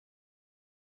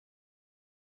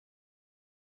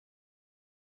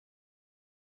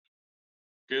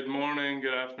Good morning,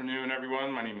 good afternoon, everyone.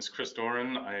 My name is Chris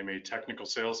Doran. I am a technical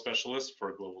sales specialist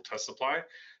for Global Test Supply.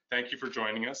 Thank you for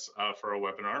joining us for our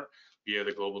webinar via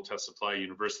the Global Test Supply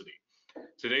University.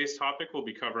 Today's topic will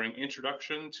be covering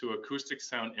Introduction to Acoustic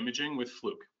Sound Imaging with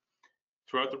Fluke.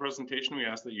 Throughout the presentation, we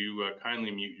ask that you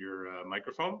kindly mute your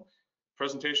microphone.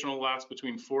 Presentation will last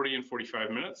between 40 and 45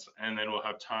 minutes, and then we'll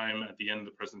have time at the end of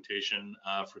the presentation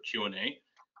for Q&A.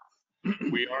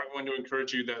 We are going to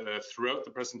encourage you that throughout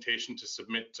the presentation to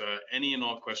submit any and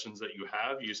all questions that you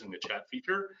have using the chat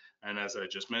feature. And as I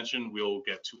just mentioned, we'll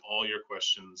get to all your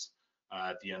questions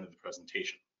at the end of the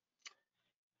presentation.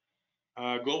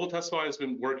 Global Test Supply has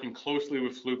been working closely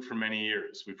with Fluke for many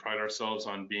years. We pride ourselves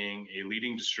on being a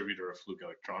leading distributor of Fluke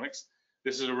electronics.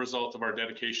 This is a result of our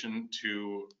dedication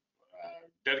to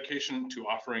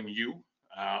offering you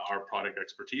our product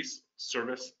expertise,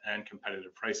 service, and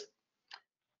competitive pricing.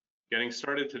 Getting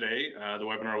started today, the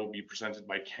webinar will be presented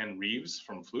by Ken Reeves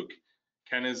from Fluke.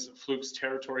 Ken is Fluke's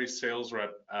territory sales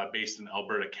rep based in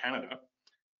Alberta, Canada.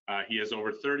 He has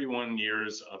over 31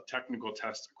 years of technical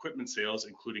test equipment sales,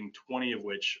 including 20 of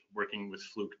which working with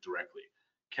Fluke directly.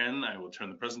 Ken, I will turn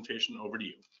the presentation over to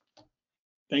you.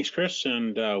 Thanks, Chris,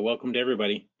 and welcome to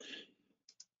everybody.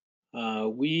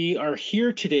 We are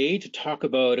here today to talk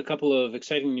about a couple of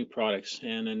exciting new products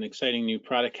and an exciting new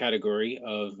product category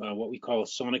of what we call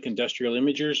sonic industrial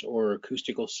imagers or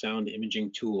acoustical sound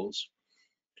imaging tools.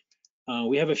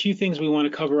 We have a few things we want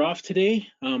to cover off today.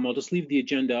 I'll just leave the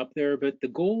agenda up there, but the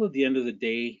goal at the end of the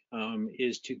day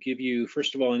is to give you,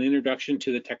 first of all, an introduction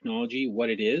to the technology, what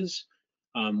it is,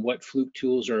 what Fluke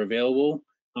tools are available,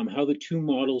 how the two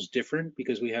models differ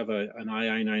because we have an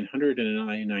ii900 and an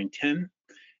ii910.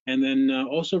 And then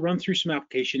also run through some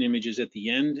application images at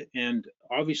the end and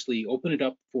obviously open it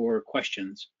up for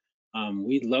questions.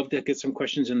 We'd love to get some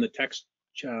questions in the text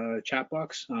chat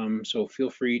box, so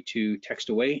feel free to text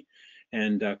away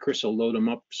and Chris will load them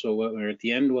up so at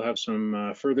the end we'll have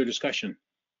some further discussion.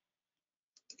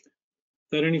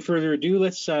 Without any further ado,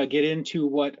 let's get into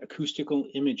what acoustical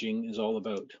imaging is all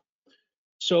about.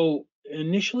 So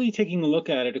initially taking a look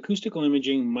at it, acoustical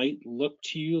imaging might look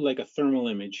to you like a thermal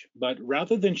image, but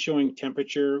rather than showing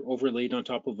temperature overlaid on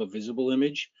top of a visible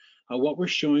image, what we're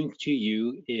showing to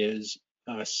you is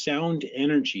sound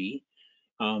energy,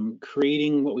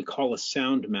 creating what we call a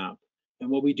sound map. And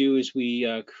what we do is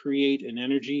we create an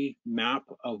energy map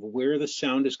of where the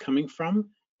sound is coming from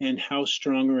and how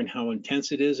strong and how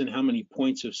intense it is and how many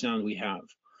points of sound we have.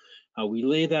 We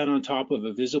lay that on top of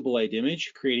a visible light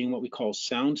image, creating what we call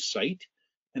sound sight,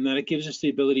 and that it gives us the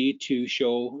ability to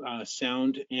show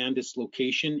sound and its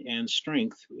location and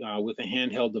strength with a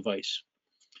handheld device.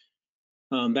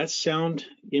 That sound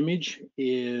image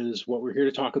is what we're here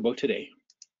to talk about today.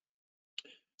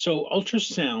 So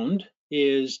ultrasound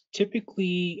is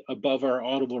typically above our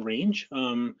audible range.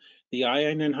 The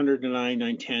ii900 and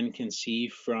ii910 can see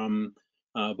from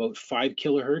about 5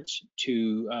 kilohertz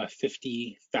to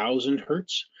 50,000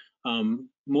 hertz.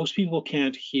 Most people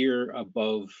can't hear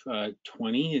above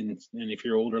 20, and if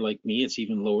you're older like me, it's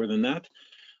even lower than that.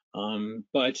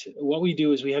 But what we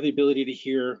do is we have the ability to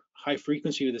hear high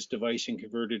frequency with this device and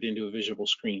convert it into a visual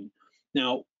screen.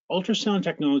 Now, ultrasound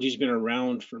technology has been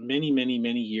around for many, many,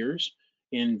 many years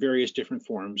in various different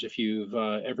forms. If you've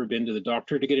ever been to the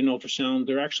doctor to get an ultrasound,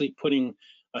 they're actually putting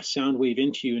a sound wave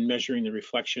into you and measuring the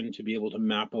reflection to be able to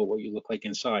map out what you look like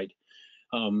inside.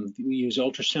 We use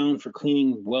ultrasound for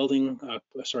cleaning welding,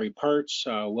 parts,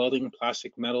 welding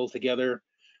plastic metal together.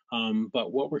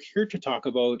 But what we're here to talk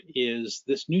about is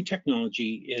this new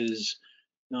technology is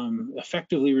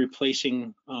effectively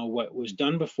replacing what was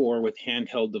done before with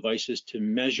handheld devices to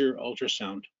measure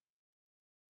ultrasound.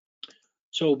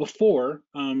 So before,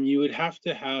 you would have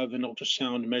to have an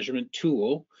ultrasound measurement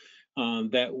tool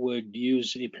that would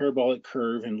use a parabolic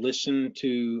curve and listen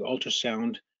to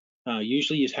ultrasound.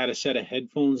 Usually you had a set of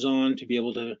headphones on to be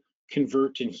able to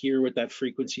convert and hear what that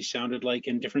frequency sounded like,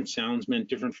 and different sounds meant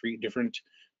different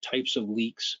types of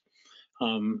leaks.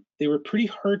 They were pretty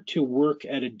hard to work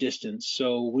at a distance.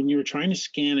 So when you were trying to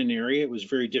scan an area, it was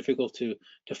very difficult to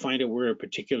find out where a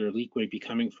particular leak might be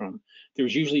coming from. There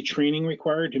was usually training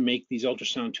required to make these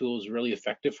ultrasound tools really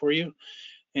effective for you.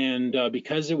 And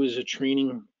because it was a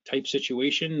training type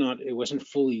situation, it wasn't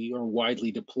fully or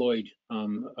widely deployed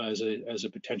as a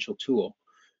potential tool.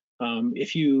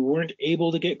 If you weren't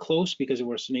able to get close because it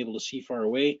wasn't able to see far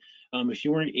away, if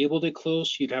you weren't able to get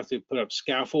close, you'd have to put up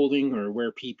scaffolding or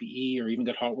wear PPE or even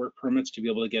get hot work permits to be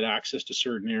able to get access to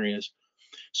certain areas.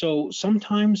 So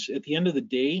sometimes at the end of the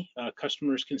day,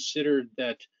 customers considered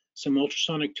that some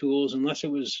ultrasonic tools, unless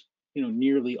it was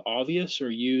nearly obvious or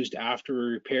used after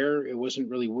a repair, it wasn't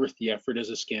really worth the effort as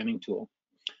a scanning tool.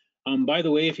 By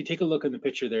the way, if you take a look in the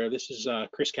picture there, this is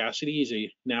Chris Cassidy. He's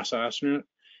a NASA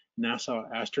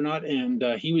astronaut, and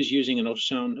he was using an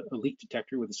ultrasound leak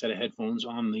detector with a set of headphones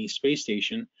on the space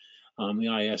station,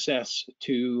 the ISS,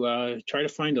 to try to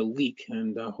find a leak,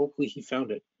 and hopefully he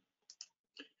found it.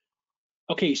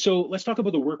 Okay, so let's talk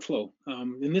about the workflow.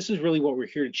 And this is really what we're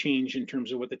here to change in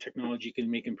terms of what the technology can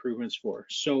make improvements for.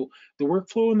 So the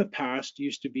workflow in the past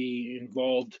used to be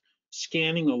involved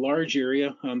scanning a large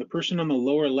area. The person on the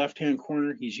lower left-hand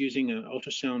corner, he's using an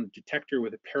ultrasound detector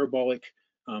with a parabolic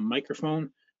microphone.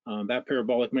 That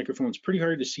parabolic microphone is pretty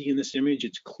hard to see in this image.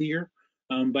 It's clear,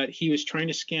 but he was trying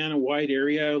to scan a wide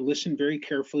area, listen very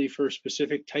carefully for a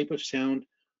specific type of sound.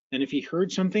 And if he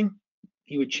heard something,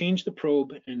 he would change the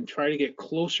probe and try to get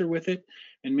closer with it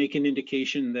and make an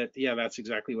indication that, yeah, that's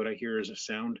exactly what I hear as a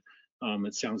sound.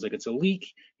 It sounds like it's a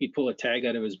leak. He'd pull a tag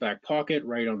out of his back pocket,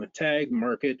 write on the tag,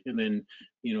 mark it, and then,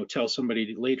 tell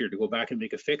somebody later to go back and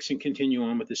make a fix and continue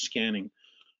on with the scanning.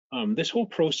 This whole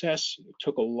process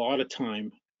took a lot of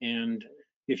time. And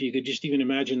if you could just even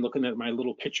imagine looking at my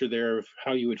little picture there of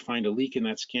how you would find a leak in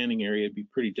that scanning area, it'd be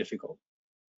pretty difficult.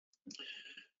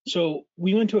 So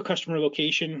we went to a customer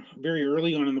location very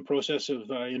early on in the process of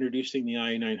introducing the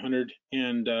ii900,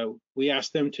 and we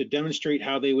asked them to demonstrate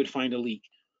how they would find a leak.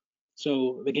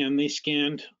 So again, they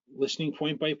scanned, listening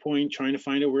point by point, trying to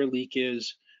find out where a leak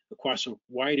is across a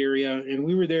wide area, and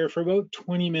we were there for about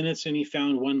 20 minutes, and he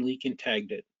found one leak and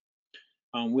tagged it.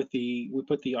 We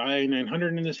put the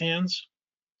ii900 in his hands,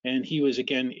 and he was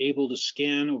again able to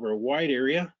scan over a wide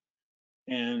area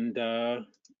and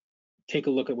take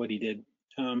a look at what he did.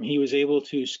 He was able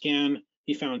to scan,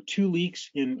 he found 2 leaks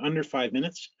in under 5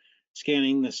 minutes,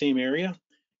 scanning the same area,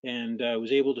 and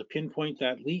was able to pinpoint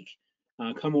that leak,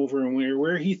 come over, and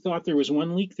where he thought there was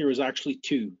 1 leak, there was actually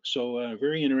 2. So a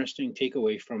very interesting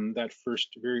takeaway from that first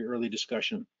very early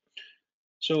discussion.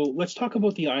 So let's talk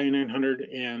about the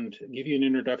ii900 and give you an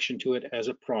introduction to it as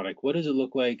a product. What does it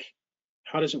look like?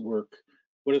 How does it work?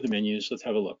 What are the menus? Let's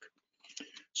have a look.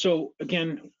 So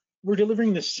again, we're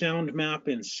delivering the sound map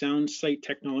and sound site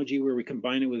technology where we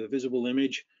combine it with a visible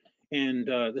image. And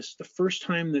this is the first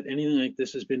time that anything like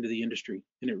this has been to the industry.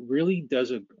 And it really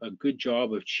does a good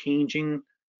job of changing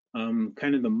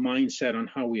kind of the mindset on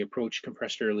how we approach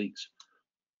compressed air leaks.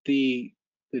 The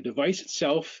device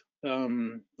itself,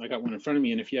 I got one in front of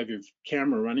me, and if you have your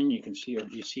camera running, you can see, or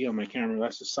you see on my camera,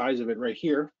 that's the size of it right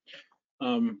here.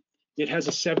 It has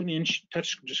a 7-inch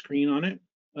touch screen on it.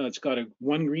 It's got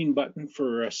one green button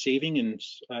for saving and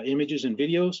images and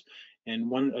videos,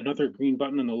 and another green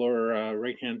button on the lower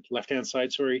left-hand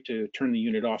side, to turn the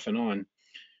unit off and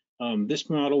on. This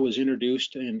model was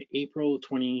introduced in April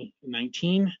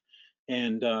 2019,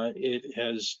 and it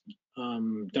has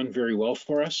done very well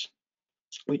for us.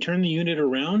 We turn the unit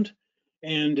around,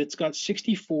 and it's got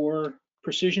 64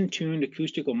 precision-tuned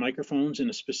acoustical microphones in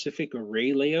a specific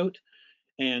array layout,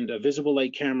 and a visible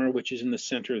light camera, which is in the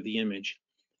center of the image.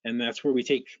 And that's where we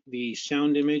take the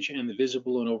sound image and the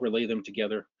visible and overlay them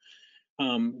together.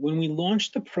 When we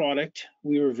launched the product,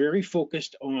 we were very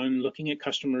focused on looking at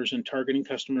customers and targeting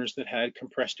customers that had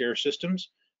compressed air systems,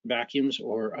 vacuums,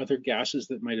 or other gases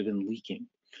that might have been leaking.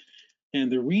 And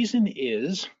the reason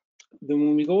is that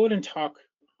when we go out and talk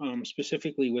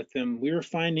specifically with them, we were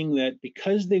finding that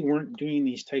because they weren't doing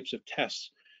these types of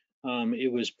tests,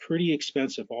 it was pretty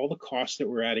expensive, all the costs that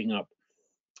were adding up.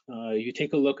 You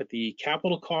take a look at the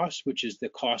capital cost, which is the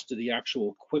cost of the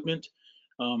actual equipment.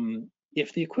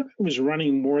 If the equipment was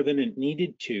running more than it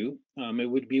needed to, it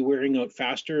would be wearing out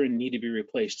faster and need to be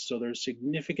replaced. So there's a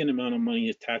significant amount of money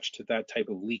attached to that type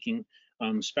of leaking,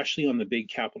 especially on the big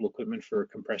capital equipment for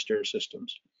compressed air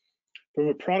systems. From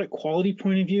a product quality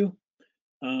point of view,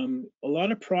 a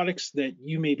lot of products that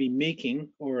you may be making,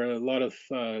 or a lot of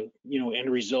end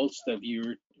results of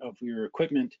your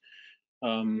equipment,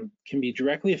 can be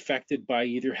directly affected by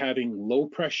either having low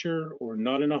pressure or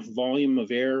not enough volume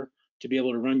of air to be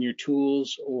able to run your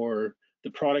tools, or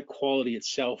the product quality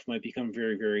itself might become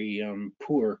very, very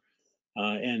poor.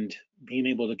 And being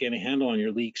able to get a handle on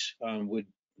your leaks would,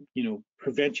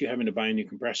 prevent you having to buy a new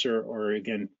compressor, or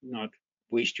again, not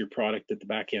waste your product at the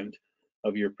back end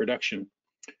of your production.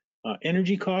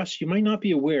 Energy costs, you might not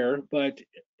be aware, but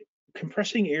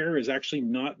compressing air is actually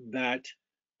not that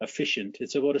efficient.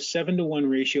 It's about a 7-to-1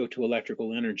 ratio to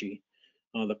electrical energy.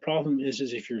 The problem is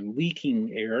if you're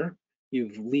leaking air,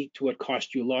 you've leaked what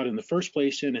cost you a lot in the first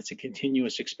place, and it's a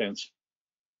continuous expense.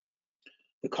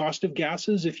 The cost of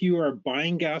gases, if you are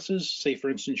buying gases, say for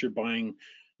instance, you're buying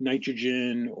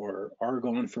nitrogen or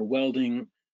argon for welding,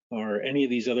 or any of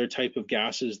these other type of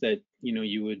gases that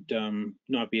you would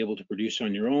not be able to produce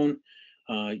on your own,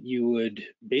 You would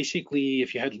basically,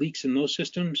 if you had leaks in those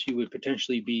systems, you would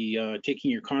potentially be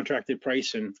taking your contracted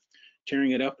price and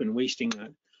tearing it up and wasting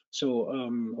that. So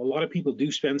a lot of people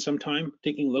do spend some time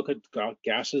taking a look at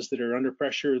gases that are under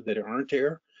pressure that aren't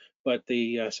air, but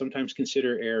they sometimes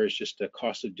consider air as just a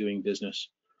cost of doing business.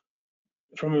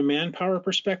 From a manpower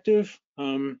perspective,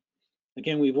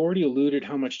 again, we've already alluded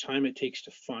how much time it takes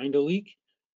to find a leak.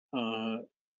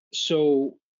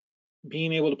 So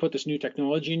being able to put this new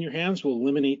technology in your hands will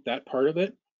eliminate that part of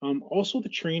it. Also the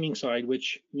training side,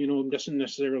 which doesn't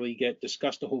necessarily get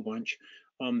discussed a whole bunch.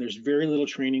 There's very little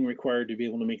training required to be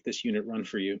able to make this unit run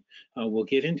for you. We'll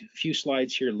get into a few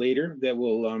slides here later that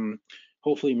will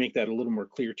hopefully make that a little more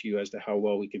clear to you as to how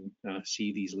well we can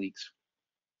see these leaks.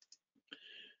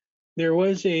 There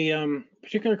was a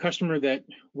particular customer that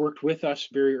worked with us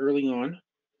very early on,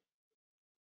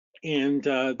 and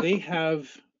they have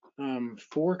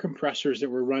 4 compressors that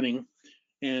were running,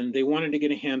 and they wanted to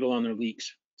get a handle on their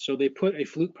leaks. So they put a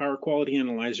Fluke power quality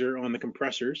analyzer on the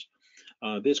compressors.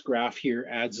 This graph here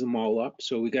adds them all up,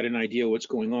 so we got an idea what's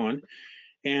going on.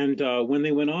 And when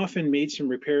they went off and made some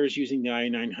repairs using the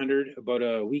ii900, about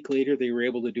a week later, they were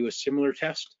able to do a similar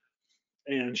test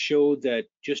and showed that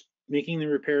just making the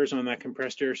repairs on that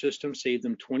compressed air system saved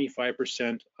them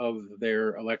 25% of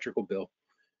their electrical bill,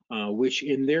 which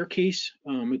in their case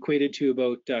equated to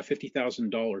about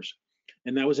 $50,000.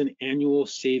 And that was an annual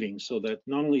savings. So that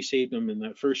not only saved them in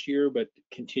that first year, but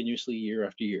continuously year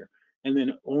after year. And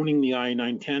then owning the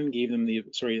ii910 gave them the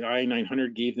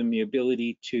ii900 gave them the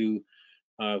ability to,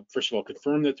 first of all,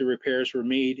 confirm that the repairs were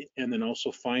made, and then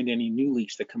also find any new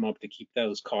leaks that come up to keep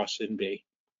those costs in bay.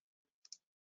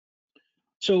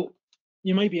 So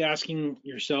you might be asking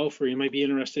yourself, or you might be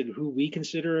interested who we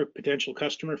consider a potential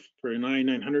customer for an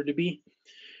ii900 to be.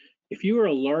 If you are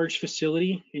a large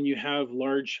facility and you have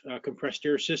large compressed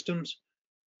air systems,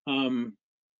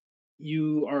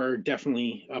 you are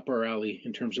definitely up our alley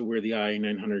in terms of where the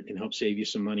ii900 can help save you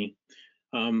some money.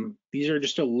 These are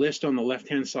just a list on the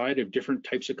left-hand side of different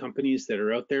types of companies that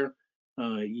are out there.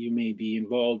 You may be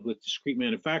involved with discrete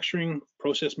manufacturing,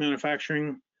 process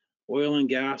manufacturing, oil and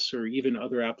gas, or even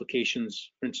other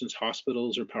applications, for instance,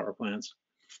 hospitals or power plants.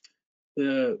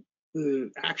 The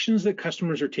actions that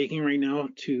customers are taking right now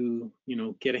to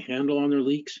get a handle on their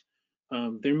leaks,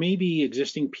 there may be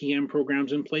existing PM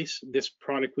programs in place. This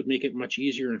product would make it much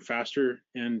easier and faster,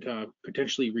 and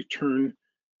potentially return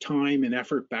time and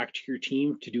effort back to your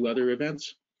team to do other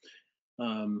events.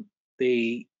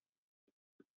 If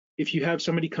you have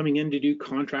somebody coming in to do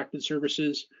contracted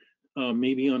services,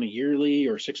 maybe on a yearly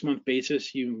or 6-month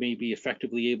basis, you may be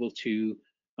effectively able to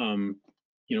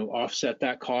offset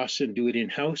that cost and do it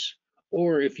in-house.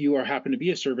 Or if you happen to be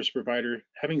a service provider,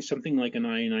 having something like an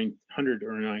ii900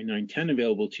 or an ii910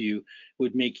 available to you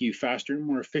would make you faster and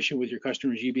more efficient with your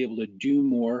customers. You'd be able to do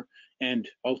more and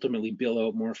ultimately bill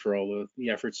out more for all of the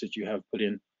efforts that you have put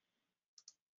in.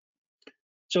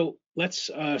 So let's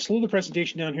slow the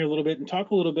presentation down here a little bit and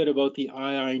talk a little bit about the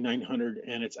ii900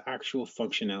 and its actual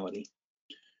functionality.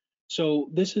 So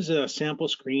this is a sample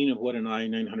screen of what an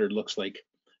ii900 looks like.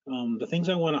 The things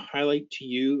I want to highlight to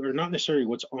you are not necessarily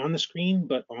what's on the screen,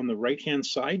 but on the right-hand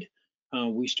side,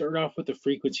 we start off with the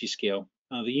frequency scale.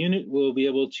 The unit will be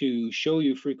able to show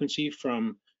you frequency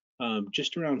from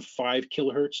just around 5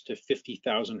 kilohertz to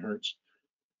 50,000 hertz.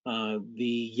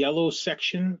 The yellow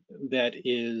section that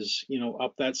is,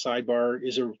 up that sidebar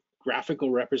is a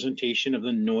graphical representation of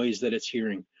the noise that it's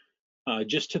hearing.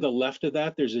 Just to the left of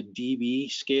that, there's a dB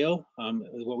scale,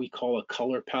 what we call a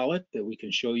color palette that we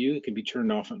can show you. It can be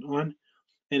turned off and on,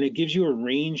 and it gives you a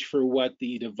range for what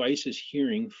the device is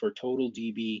hearing for total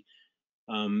dB.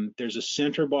 There's a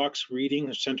center box reading,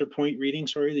 a center point reading,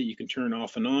 sorry, that you can turn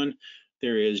off and on.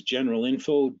 There is general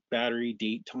info, battery,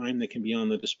 date, time that can be on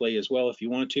the display as well if you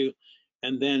want to.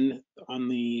 And then on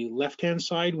the left-hand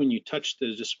side, when you touch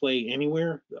the display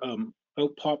anywhere,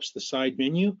 out pops the side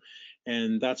menu.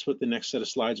 And that's what the next set of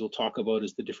slides will talk about,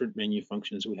 is the different menu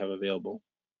functions we have available.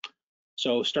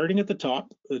 So starting at the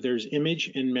top, there's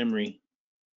image and memory.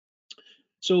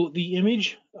 So the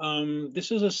image,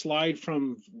 this is a slide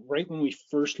from right when we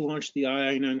first launched the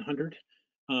ii900.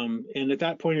 And at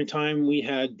that point in time, we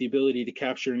had the ability to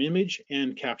capture an image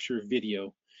and capture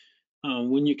video.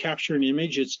 When you capture an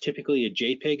image, it's typically a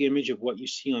JPEG image of what you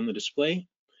see on the display.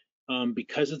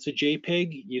 Because it's a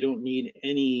JPEG, you don't need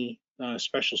any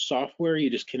special software. You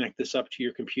just connect this up to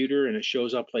your computer and it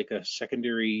shows up like a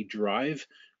secondary drive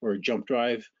or a jump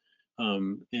drive.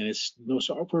 And it's no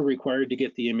software required to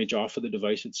get the image off of the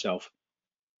device itself.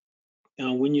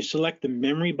 When you select the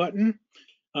memory button,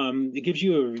 it gives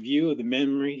you a review of the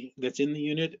memory that's in the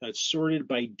unit. It's sorted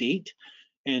by date.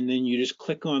 and then you just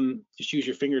click on, just use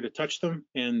your finger to touch them,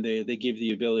 and they give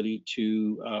the ability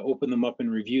to open them up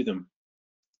and review them.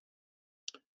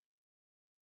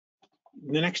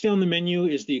 The next down the menu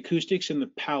is the acoustics and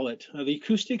the palette. The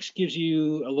acoustics gives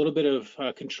you a little bit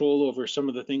of control over some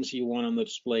of the things you want on the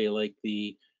display, like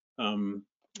the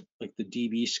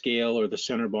dB scale or the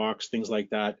center box, things like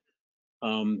that.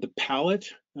 The palette,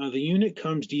 the unit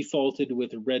comes defaulted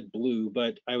with red blue,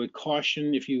 but I would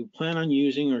caution if you plan on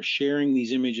using or sharing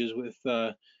these images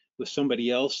with somebody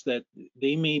else that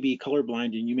they may be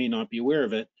colorblind and you may not be aware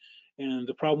of it. And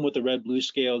the problem with the red blue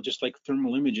scale, just like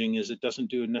thermal imaging, is it doesn't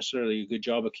do necessarily a good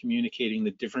job of communicating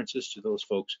the differences to those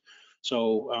folks.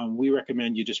 So we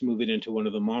recommend you just move it into one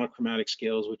of the monochromatic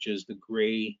scales, which is the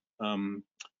gray,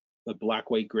 the black,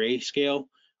 white, gray scale,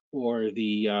 or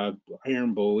the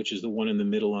iron bow, which is the one in the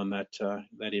middle on that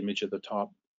that image at the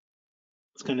top.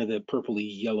 It's kind of the purpley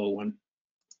yellow one.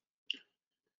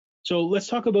 So let's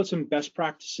talk about some best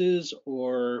practices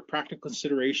or practical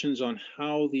considerations on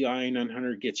how the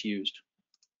ii900 gets used.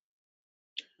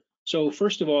 So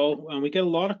first of all, we get a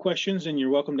lot of questions, and you're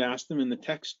welcome to ask them in the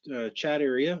text chat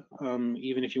area,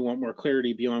 even if you want more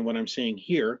clarity beyond what I'm saying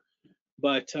here.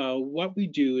 But what we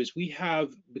do is we have,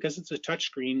 because it's a touch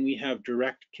screen, we have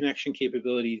direct connection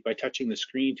capability by touching the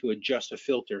screen to adjust a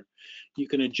filter. You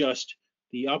can adjust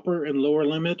the upper and lower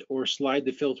limit or slide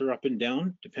the filter up and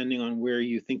down, depending on where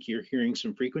you think you're hearing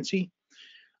some frequency.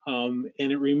 And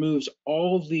it removes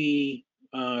all the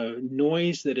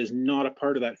noise that is not a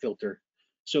part of that filter.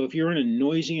 So if you're in a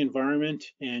noisy environment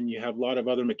and you have a lot of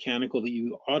other mechanical that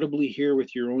you audibly hear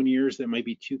with your own ears that might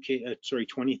be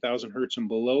 20,000 hertz and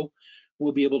below,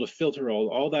 we'll be able to filter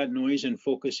all that noise and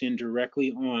focus in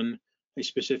directly on a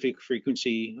specific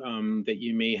frequency that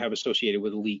you may have associated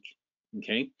with a leak,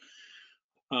 okay?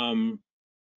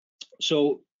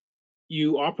 So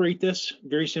you operate this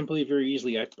very simply, very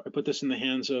easily. I put this in the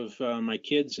hands of my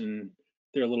kids, and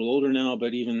they're a little older now,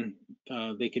 but even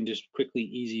they can just quickly,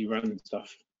 easy run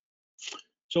stuff.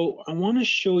 So I want to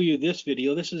show you this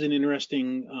video. This is an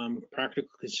interesting practical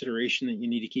consideration that you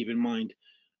need to keep in mind.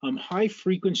 High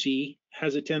frequency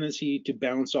has a tendency to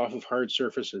bounce off of hard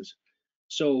surfaces.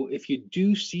 So if you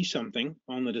do see something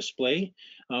on the display,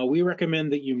 we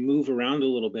recommend that you move around a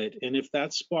little bit. And if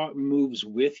that spot moves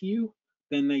with you,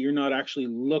 then you're not actually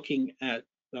looking at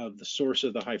the source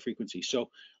of the high frequency. So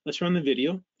let's run the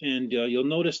video, and you'll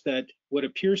notice that what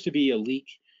appears to be a leak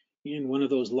in one of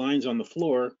those lines on the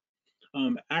floor,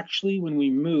 actually when we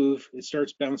move, it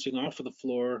starts bouncing off of the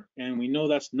floor, and we know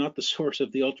that's not the source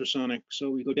of the ultrasonic. So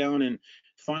we go down and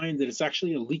find that it's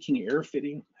actually a leaking air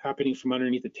fitting happening from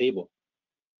underneath the table.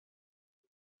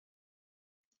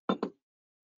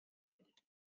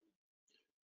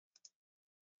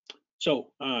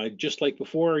 So just like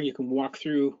before, you can walk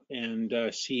through and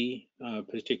see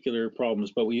particular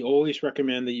problems, but we always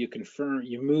recommend that you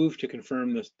move to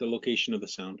confirm the location of the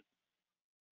sound.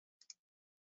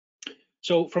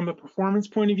 So from a performance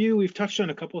point of view, we've touched on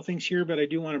a couple of things here, but I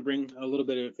do want to bring a little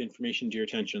bit of information to your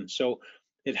attention. So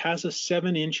it has a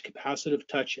 7-inch capacitive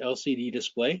touch LCD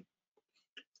display.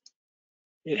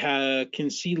 It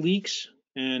can see leaks.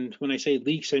 And when I say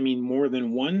leaks, I mean more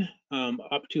than one,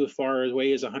 up to as far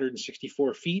away as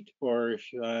 164 feet, or if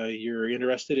you're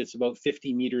interested, it's about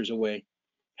 50 meters away,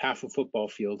 half a football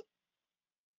field.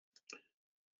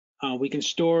 We can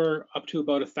store up to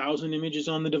about 1,000 images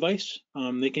on the device.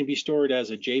 They can be stored as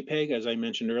a JPEG, as I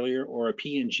mentioned earlier, or a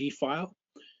PNG file.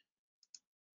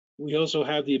 We also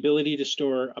have the ability to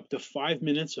store up to 5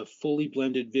 minutes of fully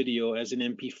blended video as an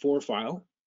MP4 file.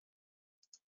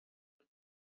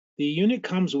 The unit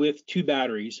comes with 2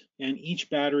 batteries, and each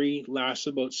battery lasts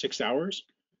about 6 hours,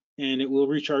 and it will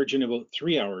recharge in about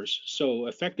 3 hours. So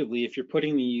effectively, if you're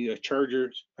putting the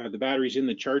the batteries in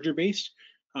the charger base,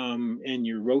 and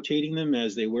you're rotating them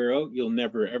as they wear out, you'll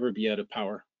never ever be out of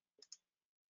power.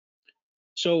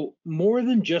 So more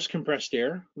than just compressed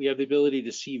air, we have the ability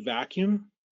to see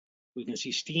vacuum, we can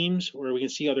see steams, or we can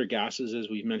see other gases, as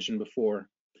we've mentioned before.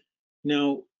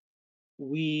 Now,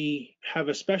 we have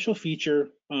a special feature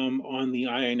on the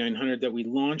ii900 that we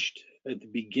launched at the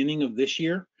beginning of this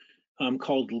year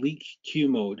called Leak Q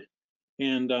mode.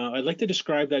 And I'd like to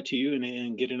describe that to you and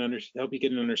help you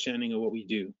get an understanding of what we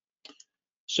do.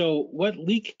 So what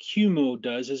Leak Q mode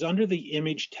does is under the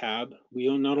image tab, we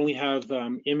not only have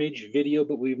image, video,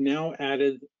 but we've now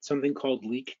added something called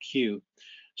Leak Q.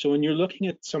 So when you're looking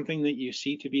at something that you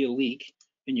see to be a leak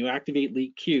and you activate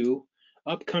Leak Q,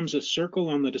 up comes a circle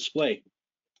on the display.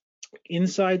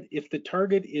 Inside, if the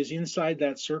target is inside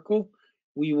that circle,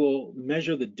 we will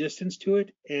measure the distance to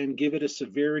it and give it a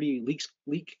severity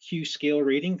Leak Q scale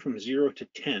rating from 0 to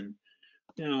 10.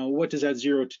 Now, what does that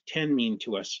 0 to 10 mean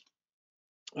to us?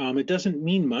 It doesn't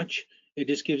mean much. It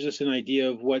just gives us an idea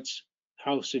of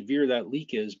how severe that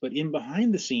leak is. But in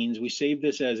behind the scenes, we save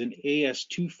this as an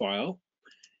AS2 file.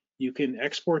 You can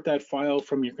export that file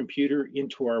from your computer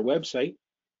into our website.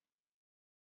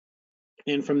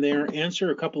 And from there,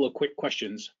 answer a couple of quick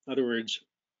questions. In other words,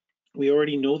 we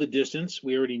already know the distance.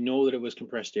 We already know that it was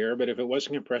compressed air. But if it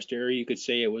wasn't compressed air, you could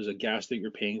say it was a gas that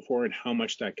you're paying for and how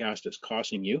much that gas is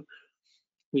costing you.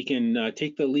 We can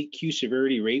take the leak Q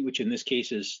severity rate, which in this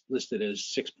case is listed as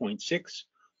 6.6,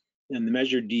 and the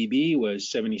measured dB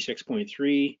was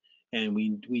 76.3, and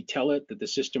we tell it that the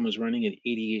system was running at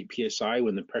 88 psi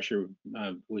when the pressure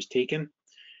was taken,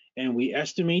 and we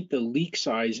estimate the leak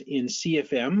size in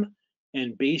CFM,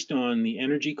 and based on the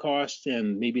energy costs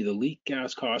and maybe the leak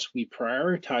gas costs, we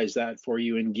prioritize that for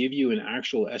you and give you an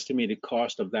actual estimated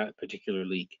cost of that particular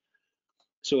leak.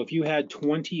 So if you had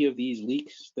 20 of these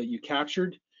leaks that you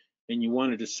captured and you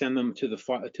wanted to send them to the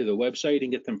website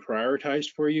and get them prioritized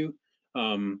for you,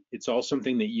 it's all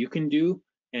something that you can do.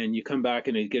 And you come back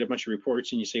and you get a bunch of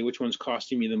reports and you say which one's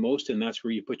costing me the most, and that's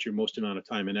where you put your most amount of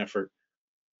time and effort.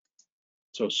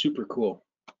 So super cool.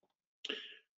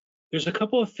 There's a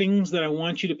couple of things that I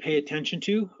want you to pay attention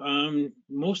to,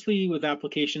 mostly with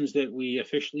applications that we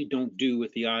officially don't do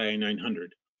with the ii900.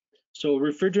 So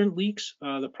refrigerant leaks,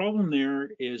 the problem there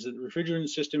is that the refrigerant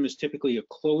system is typically a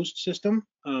closed system.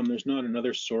 There's not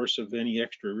another source of any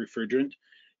extra refrigerant.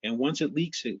 And once it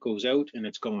leaks, it goes out and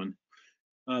it's gone.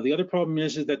 The other problem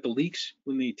is that the leaks,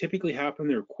 when they typically happen,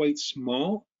 they're quite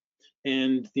small.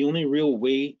 And the only real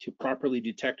way to properly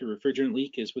detect a refrigerant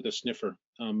leak is with a sniffer.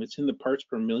 It's in the parts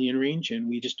per million range, and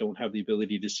we just don't have the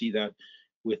ability to see that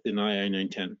with an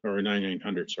ii910 or an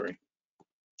ii900, sorry.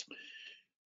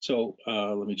 So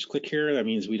let me just click here. That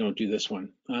means we don't do this one.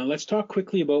 Let's talk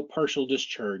quickly about partial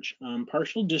discharge.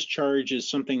 Partial discharge is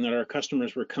something that our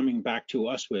customers were coming back to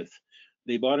us with.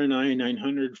 They bought an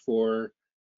ii900 for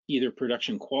either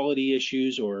production quality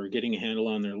issues or getting a handle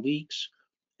on their leaks.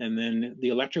 And then the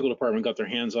electrical department got their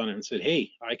hands on it and said,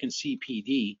 hey, I can see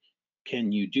PD.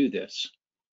 Can you do this?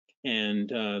 And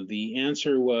the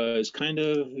answer was kind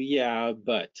of, yeah,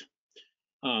 but.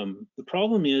 The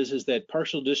problem is that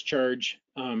partial discharge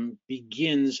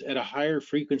begins at a higher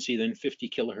frequency than 50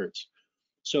 kilohertz.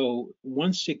 So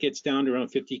once it gets down to around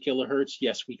 50 kilohertz,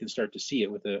 yes, we can start to see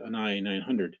it with an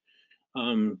ii900.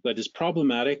 But it's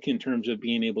problematic in terms of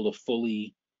being able to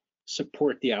fully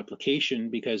support the application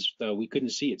because we couldn't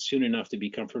see it soon enough to be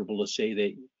comfortable to say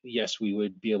that, yes, we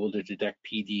would be able to detect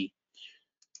PD.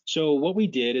 So what we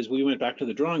did is we went back to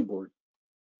the drawing board.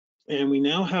 And we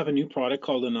now have a new product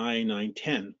called an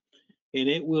ii910, and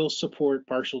it will support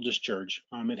partial discharge.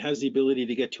 It has the ability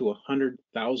to get to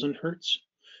 100,000 hertz,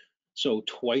 so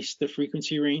twice the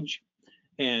frequency range,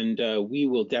 and we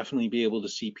will definitely be able to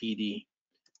see PD.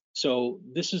 So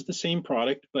this is the same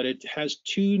product, but it has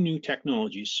two new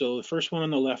technologies. So the first one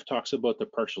on the left talks about the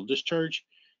partial discharge,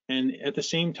 and at the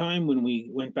same time, when we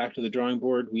went back to the drawing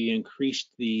board, we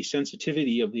increased the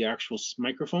sensitivity of the actual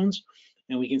microphones,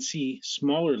 and we can see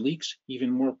smaller leaks, even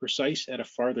more precise at a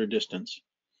farther distance.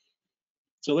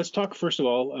 So let's talk first of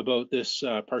all about this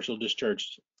partial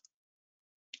discharge.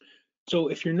 So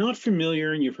if you're not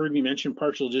familiar and you've heard me mention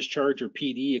partial discharge or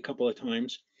PD a couple of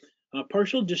times,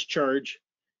 partial discharge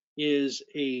is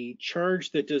a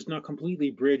charge that does not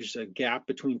completely bridge a gap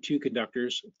between two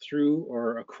conductors through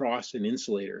or across an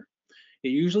insulator. It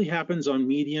usually happens on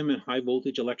medium and high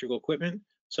voltage electrical equipment,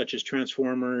 such as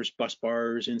transformers, bus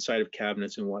bars, inside of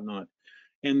cabinets and whatnot.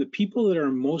 And the people that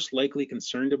are most likely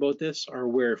concerned about this are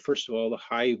where, first of all, the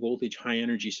high voltage, high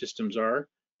energy systems are,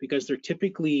 because they're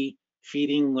typically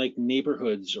feeding like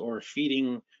neighborhoods or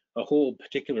feeding a whole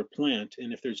particular plant.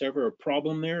 And if there's ever a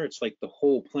problem there, it's like the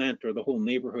whole plant or the whole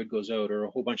neighborhood goes out or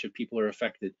a whole bunch of people are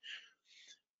affected.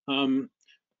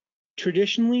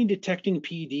 Traditionally, detecting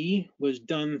PD was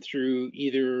done through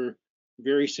either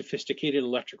very sophisticated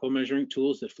electrical measuring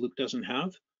tools that Fluke doesn't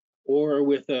have, or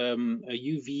with a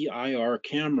UV IR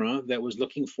camera that was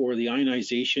looking for the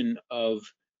ionization of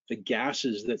the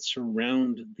gases that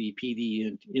surround the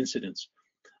PD incidents.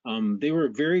 They were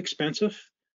very expensive.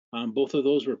 Both of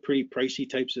those were pretty pricey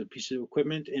types of pieces of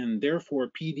equipment, and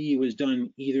therefore PD was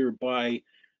done either by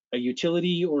a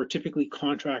utility or typically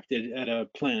contracted at a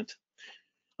plant.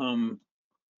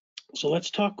 So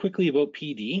let's talk quickly about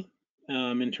PD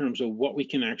in terms of what we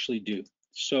can actually do.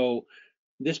 So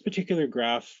this particular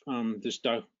graph, this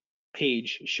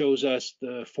page shows us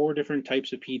the 4 different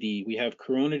types of PD. We have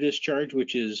corona discharge,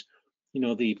 which is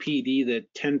the PD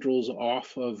that tendrils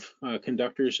off of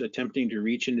conductors attempting to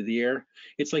reach into the air.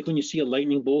 It's like when you see a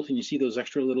lightning bolt and you see those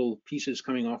extra little pieces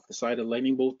coming off the side of the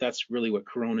lightning bolt. That's really what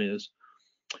corona is.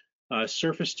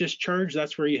 Surface discharge,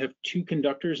 that's where you have two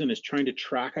conductors and it's trying to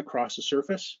track across the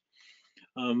surface.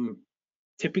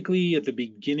 Typically at the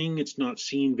beginning, it's not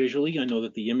seen visually. I know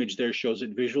that the image there shows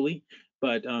it visually,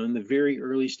 but in the very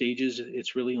early stages,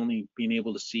 it's really only being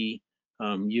able to see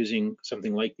using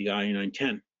something like the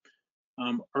ii910.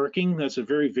 Arcing, that's a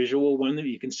very visual one that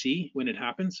you can see when it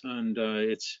happens, and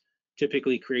it's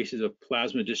typically creates a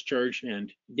plasma discharge.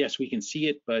 And yes, we can see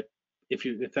it, but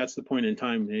if that's the point in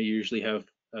time, you usually have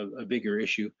a bigger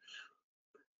issue.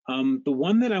 The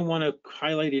one that I want to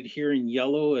highlight it here in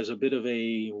yellow as a bit of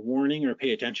a warning or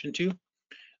pay attention to,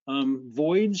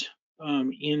 voids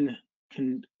in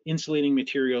insulating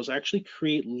materials actually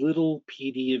create little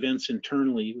PD events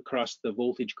internally across the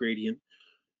voltage gradient.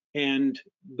 And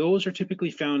those are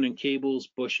typically found in cables,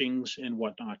 bushings, and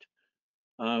whatnot.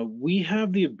 We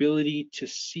have the ability to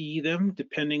see them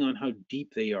depending on how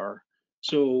deep they are.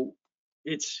 So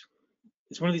it's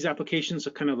one of these applications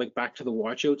that kind of like back to the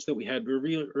watchouts that we had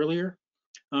earlier.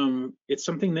 It's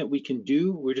something that we can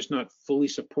do. We're just not fully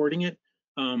supporting it.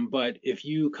 But if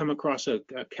you come across a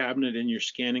cabinet and you're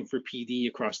scanning for PD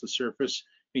across the surface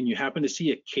and you happen to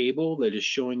see a cable that is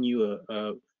showing you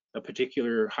a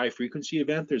particular high frequency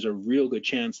event, there's a real good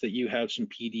chance that you have some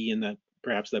PD in that,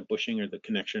 perhaps that bushing or the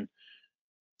connection.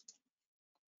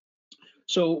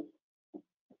 So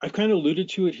I've kind of alluded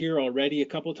to it here already a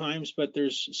couple times, but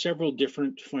there's several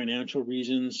different financial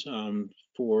reasons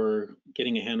for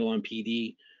getting a handle on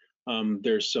PD.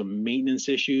 There's some maintenance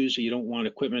issues. You don't want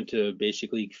equipment to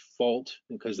basically fault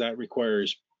because that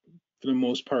requires, for the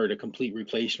most part, a complete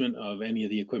replacement of any of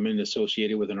the equipment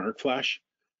associated with an arc flash.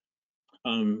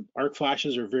 Arc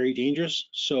flashes are very dangerous,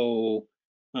 so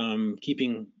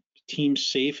keeping teams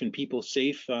safe and people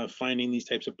safe, finding these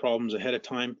types of problems ahead of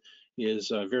time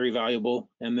is very valuable.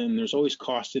 And then there's always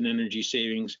cost and energy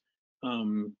savings,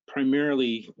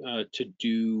 primarily to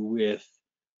do with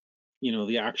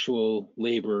the actual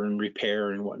labor and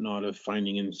repair and whatnot of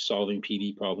finding and solving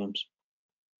PD problems.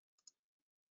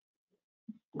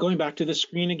 Going back to the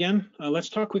screen again, let's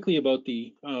talk quickly about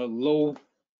the low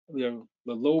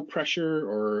pressure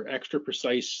or extra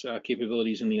precise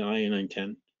capabilities in the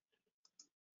ii910.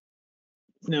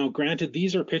 Now, granted,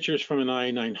 these are pictures from an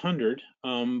ii900,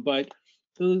 but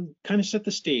they'll kind of set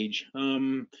the stage.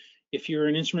 If you're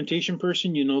an instrumentation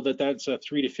person, you know that that's a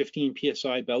 3 to 15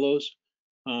 psi bellows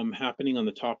happening on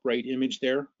the top right image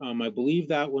there. I believe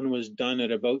that one was done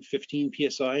at about 15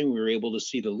 psi, and we were able to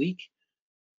see the leak.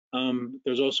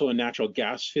 There's also a natural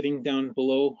gas fitting down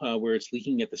below where it's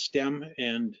leaking at the stem,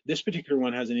 and this particular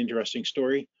one has an interesting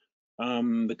story.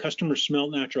 The customer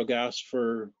smelled natural gas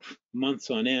for months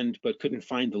on end, but couldn't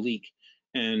find the leak.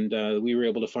 And we were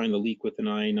able to find the leak with an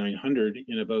ii900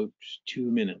 in about 2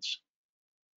 minutes.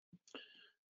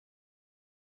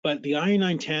 But the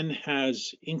ii910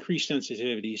 has increased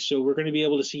sensitivity, so we're going to be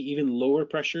able to see even lower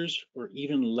pressures or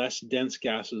even less dense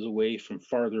gases away from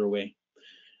farther away.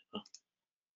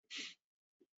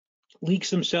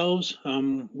 Leaks themselves,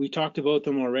 we talked about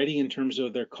them already in terms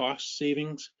of their cost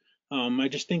savings. I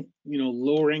just think,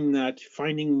 lowering that,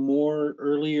 finding more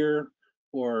earlier,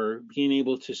 or being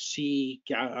able to see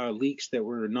leaks that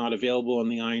were not available on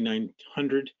the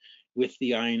ii900 with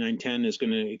the ii910 is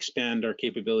going to expand our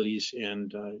capabilities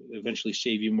and eventually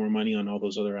save you more money on all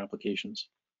those other applications.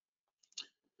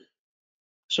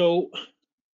 So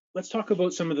let's talk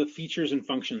about some of the features and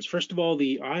functions. First of all,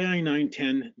 the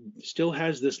ii910 still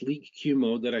has this leak Q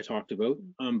mode that I talked about,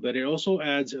 but it also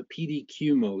adds a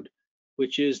PDQ mode,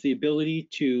 which is the ability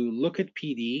to look at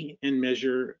PD and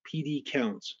measure PD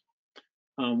counts,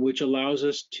 which allows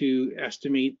us to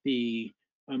estimate the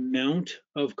amount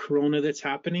of corona that's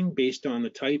happening based on the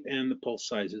type and the pulse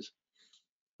sizes.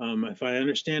 If I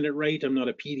understand it right, I'm not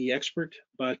a PD expert,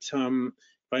 but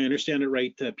if I understand it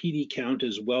right, the PD count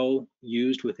is well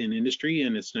used within industry,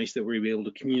 and it's nice that we're able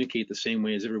to communicate the same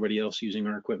way as everybody else using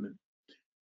our equipment.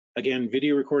 Again,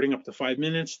 video recording up to 5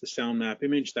 minutes, the sound map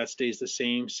image, that stays the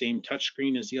same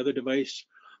touchscreen as the other device.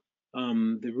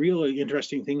 The real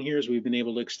interesting thing here is we've been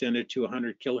able to extend it to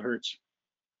 100 kilohertz,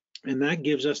 and that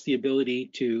gives us the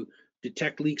ability to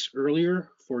detect leaks earlier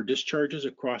for discharges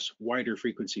across wider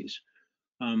frequencies.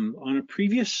 On a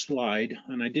previous slide,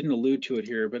 and I didn't allude to it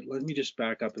here, but let me just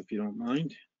back up if you don't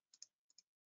mind.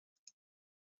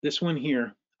 This one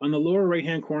here, on the lower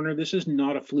right-hand corner, this is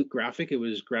not a Fluke graphic. It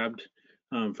was grabbed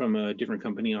from a different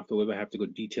company off the web. I have to go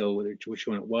detail which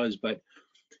one it was,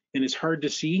 and it's hard to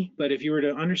see, but if you were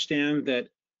to understand that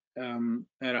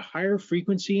at a higher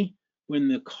frequency, when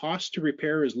the cost to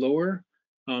repair is lower,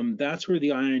 that's where the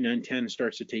ii910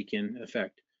 starts to take in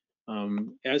effect.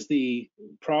 As the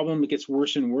problem gets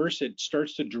worse and worse, it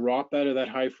starts to drop out of that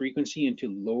high frequency into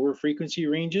lower frequency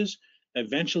ranges.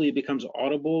 Eventually it becomes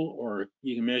audible, or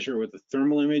you can measure with a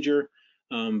thermal imager,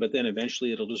 but then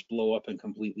eventually it'll just blow up and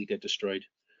completely get destroyed.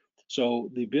 So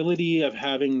the ability of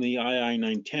having the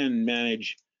ii910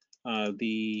 manage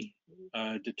the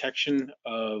detection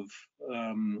of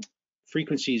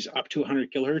frequencies up to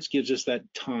 100 kilohertz gives us that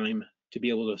time to be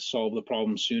able to solve the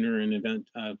problem sooner and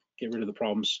get rid of the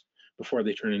problems before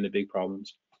they turn into big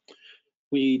problems.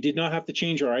 We did not have to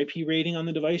change our IP rating on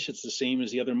the device. It's the same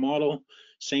as the other model,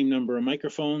 same number of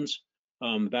microphones.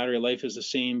 The battery life is the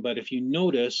same, but if you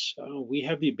notice, we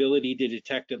have the ability to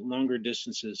detect at longer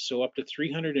distances. So up to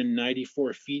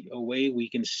 394 feet away, we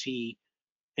can see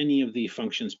any of the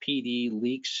functions, PD,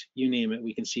 leaks, you name it,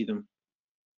 we can see them.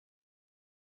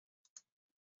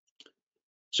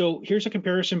 So here's a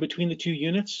comparison between the two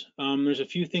units. There's a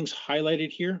few things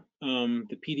highlighted here.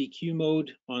 The PDQ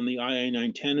mode on the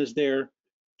ii910 is there.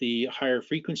 The higher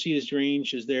frequency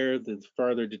range is there, the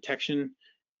farther detection.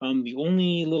 The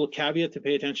only little caveat to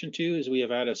pay attention to is we have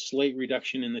had a slight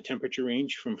reduction in the temperature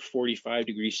range from 45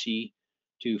 degrees C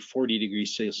to 40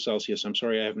 degrees Celsius. I'm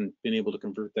sorry, I haven't been able to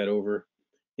convert that over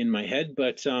in my head,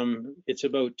 but it's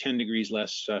about 10 degrees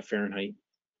less Fahrenheit.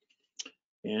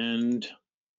 And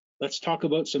let's talk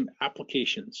about some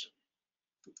applications.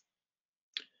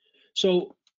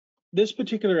 So this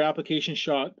particular application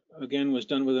shot, again, was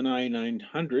done with an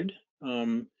ii900,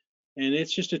 and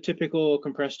it's just a typical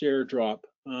compressed air drop.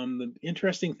 The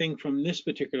interesting thing from this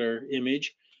particular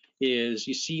image is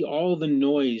you see all the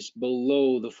noise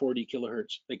below the 40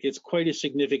 kilohertz. Like, it's quite a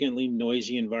significantly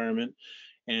noisy environment,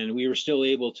 and we were still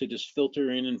able to just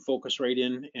filter in and focus right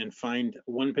in and find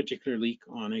one particular leak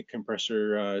on a compressed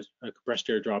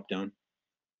air drop down.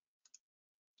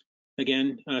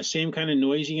 Again, same kind of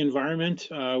noisy environment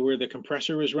where the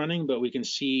compressor was running, but we can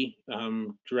see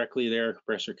directly there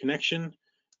compressor connection,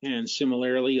 and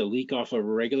similarly a leak off of a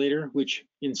regulator, which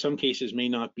in some cases may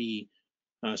not be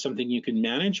something you can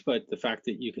manage, but the fact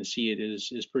that you can see it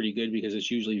is pretty good, because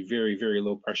it's usually very, very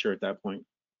low pressure at that point.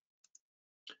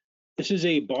 This is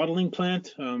a bottling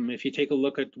plant. If you take a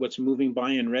look at what's moving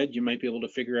by in red, you might be able to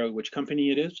figure out which company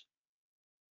it is.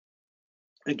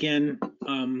 Again,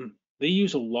 they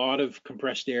use a lot of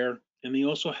compressed air, and they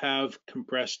also have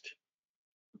compressed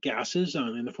gases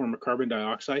in the form of carbon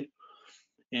dioxide.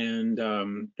 And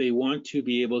they want to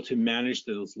be able to manage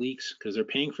those leaks because they're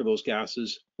paying for those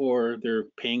gases, or they're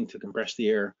paying to compress the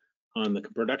air on the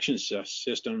production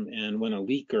system. And when a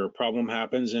leak or a problem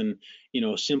happens, and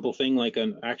a simple thing like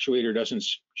an actuator doesn't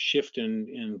shift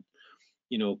and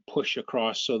push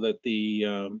across so that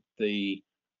the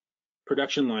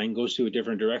production line goes to a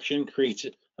different direction, creates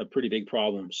a pretty big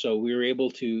problem. So we were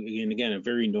able to, again, a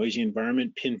very noisy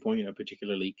environment, pinpoint a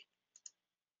particular leak.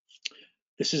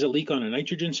 This is a leak on a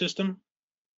nitrogen system,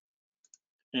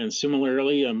 and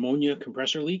similarly, ammonia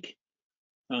compressor leak.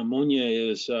 Ammonia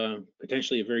is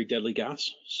potentially a very deadly gas,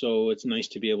 so it's nice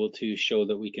to be able to show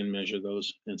that we can measure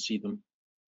those and see them.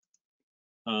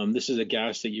 This is a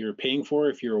gas that you're paying for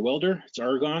if you're a welder. It's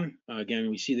argon.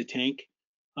 Again, we see the tank.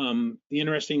 The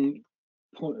interesting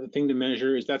thing to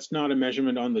measure is that's not a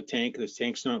measurement on the tank. The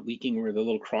tank's not leaking where the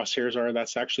little crosshairs are.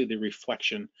 That's actually the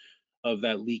reflection of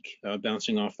that leak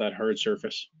bouncing off that hard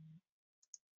surface.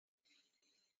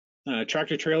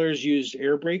 Tractor trailers use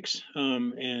air brakes,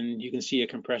 and you can see a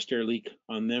compressed air leak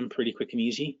on them pretty quick and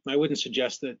easy. I wouldn't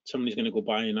suggest that somebody's going to go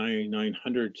buy an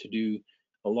ii900 to do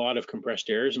a lot of compressed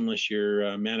airs unless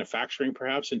you're manufacturing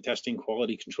perhaps and testing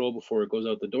quality control before it goes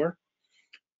out the door.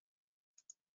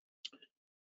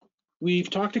 We've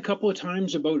talked a couple of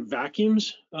times about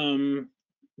vacuums.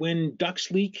 When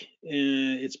ducts leak,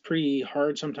 it's pretty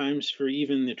hard sometimes for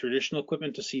even the traditional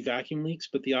equipment to see vacuum leaks,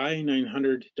 but the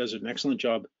ii900 does an excellent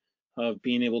job of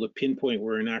being able to pinpoint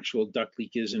where an actual duct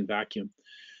leak is in vacuum.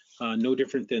 No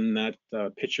different than that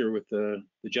picture with the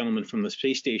gentleman from the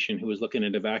space station who was looking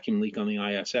at a vacuum leak on the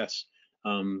ISS.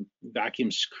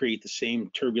 Vacuums create the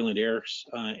same turbulent air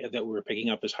that we're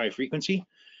picking up as high frequency.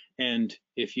 And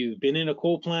if you've been in a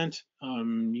coal plant,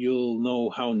 you'll know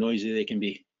how noisy they can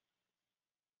be.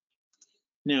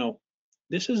 Now,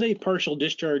 this is a partial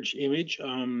discharge image.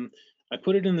 I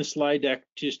put it in the slide deck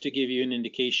just to give you an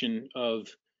indication of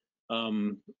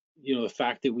the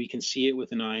fact that we can see it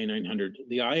with an ii900.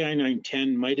 The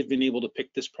ii910 might have been able to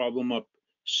pick this problem up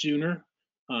sooner.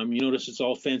 You notice it's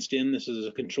all fenced in. This is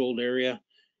a controlled area,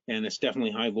 and it's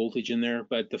definitely high voltage in there.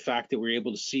 But the fact that we're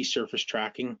able to see surface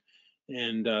tracking,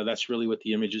 and that's really what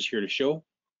the image is here to show.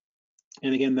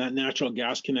 And again, that natural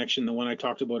gas connection, the one I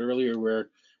talked about earlier, where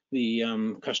the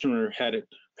customer had it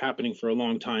happening for a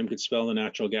long time, could smell the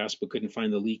natural gas but couldn't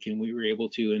find the leak, and we were able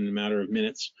to in a matter of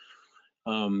minutes.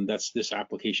 That's this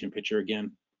application picture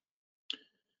again.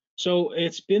 So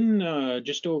it's been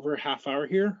just over a half hour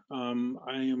here. I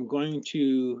am going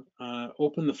to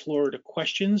open the floor to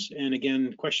questions. And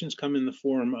again, questions come in the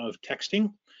form of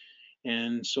texting.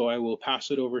 And so I will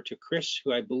pass it over to Chris,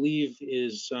 who I believe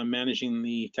is managing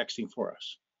the texting for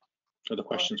us, or the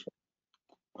questions.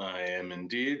 I am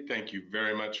indeed. Thank you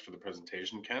very much for the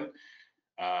presentation, Ken.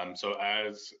 So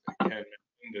as Ken mentioned,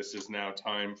 this is now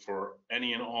time for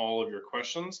any and all of your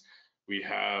questions. We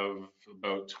have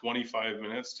about 25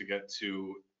 minutes to get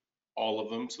to all of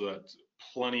them, so that's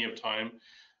plenty of time.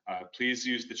 Please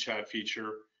use the chat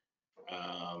feature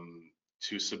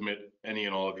to submit any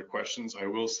and all of your questions. I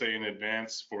will say in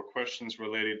advance, for questions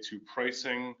related to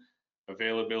pricing,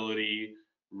 availability,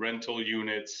 rental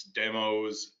units,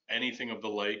 demos, anything of the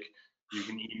like, you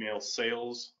can email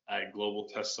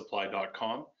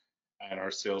sales@globaltestsupply.com, and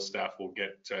our sales staff will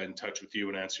get in touch with you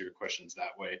and answer your questions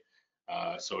that way.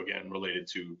 So again, related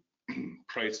to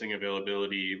pricing,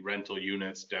 availability, rental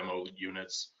units, demo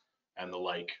units, and the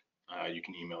like, you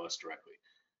can email us directly.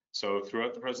 So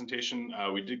throughout the presentation,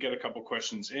 we did get a couple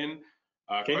questions in.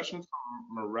 Okay. Question from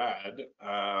Murad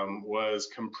was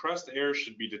compressed air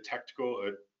should be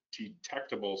detectable,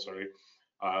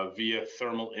 via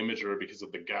thermal imager because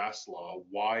of the gas law.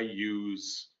 Why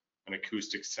use an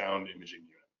acoustic sound imaging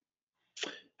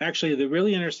unit? Actually, the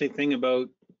really interesting thing about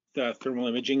the thermal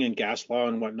imaging and gas law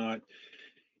and whatnot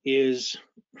is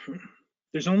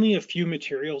there's only a few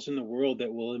materials in the world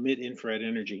that will emit infrared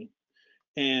energy.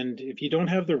 And if you don't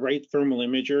have the right thermal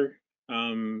imager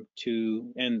and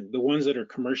the ones that are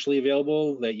commercially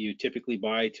available that you typically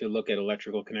buy to look at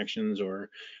electrical connections or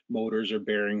motors or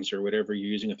bearings or whatever you're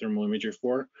using a thermal imager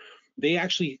for, they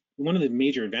actually, one of the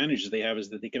major advantages they have is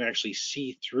that they can actually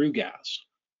see through gas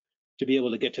to be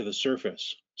able to get to the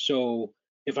surface. So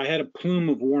if I had a plume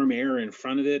of warm air in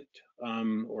front of it,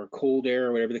 or cold air,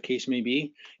 or whatever the case may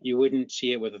be, you wouldn't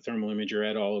see it with a thermal imager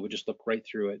at all. It would just look right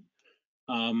through it.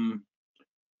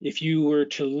 If you were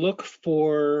to look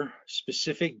for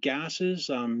specific gases,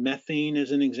 methane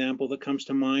is an example that comes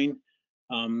to mind.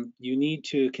 You need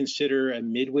to consider a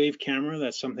mid-wave camera.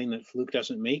 That's something that Fluke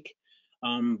doesn't make.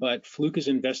 But Fluke is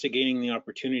investigating the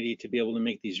opportunity to be able to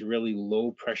make these really low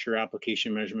pressure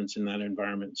application measurements in that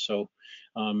environment. So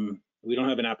we don't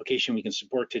have an application we can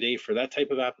support today for that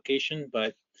type of application,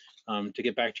 but to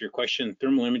get back to your question,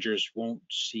 thermal imagers won't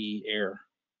see air.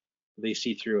 They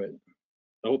see through it.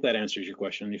 I hope that answers your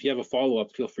question. If you have a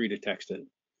follow-up, feel free to text it.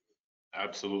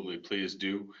 Absolutely, please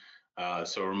do.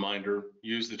 So a reminder,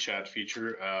 use the chat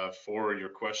feature for your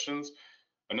questions.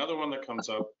 Another one that comes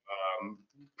up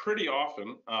pretty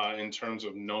often in terms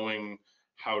of knowing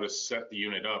how to set the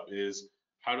unit up is,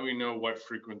 how do we know what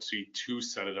frequency to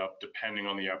set it up depending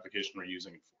on the application we're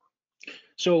using it for?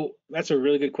 So that's a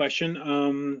really good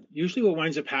question. Usually what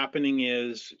winds up happening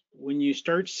is when you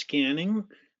start scanning,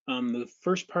 the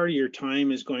first part of your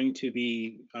time is going to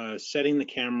be setting the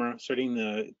camera, setting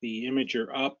the imager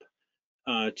up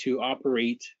to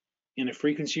operate in a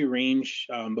frequency range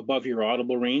above your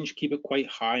audible range. Keep it quite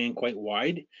high and quite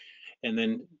wide, and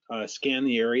then scan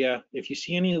the area. If you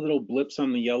see any little blips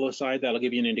on the yellow side, that'll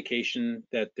give you an indication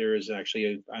that there is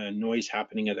actually a noise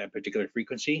happening at that particular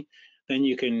frequency. Then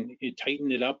you can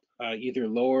tighten it up, either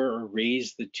lower or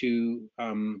raise the two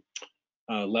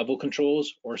level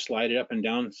controls, or slide it up and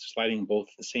down, sliding both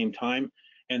at the same time,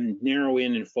 and narrow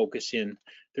in and focus in.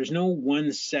 There's no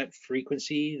one set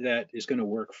frequency that is going to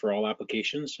work for all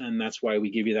applications, and that's why we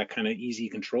give you that kind of easy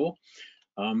control.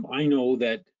 I know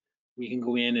that we can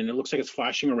go in and it looks like it's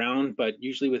flashing around, but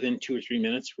usually within 2 or 3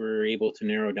 minutes, we're able to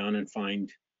narrow down and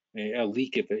find a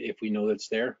leak if we know that's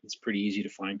there. It's pretty easy to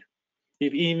find.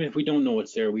 Even if we don't know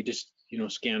it's there, we just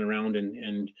scan around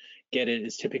and get it.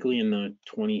 It's typically in the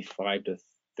 25 to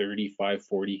 35,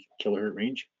 40 kilohertz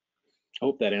range. I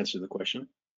hope that answered the question.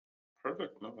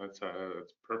 Perfect. No, that's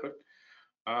perfect.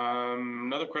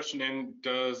 Another question in,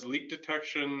 does leak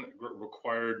detection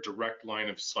require direct line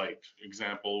of sight?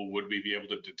 Example, would we be able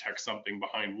to detect something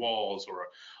behind walls or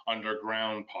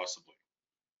underground possibly?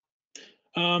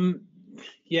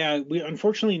 Yeah, we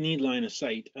unfortunately need line of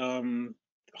sight.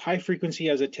 High frequency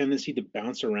has a tendency to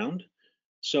bounce around.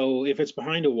 So if it's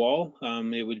behind a wall,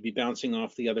 it would be bouncing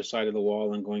off the other side of the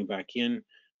wall and going back in,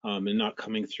 and not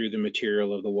coming through the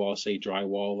material of the wall, say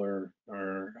drywall or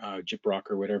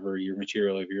gyprock or whatever your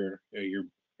material of your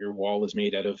wall is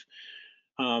made out of.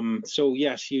 So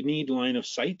yes, you need line of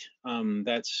sight.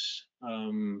 That's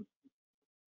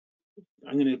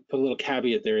I'm going to put a little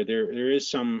caveat there. There is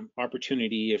some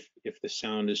opportunity if the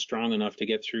sound is strong enough to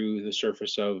get through the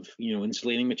surface of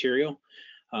insulating material.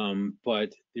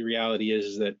 But the reality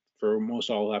is that for most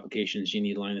all applications, you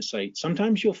need line of sight.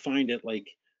 Sometimes you'll find it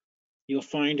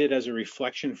as a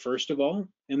reflection first of all,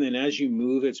 and then as you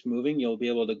move, it's moving. You'll be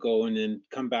able to go and then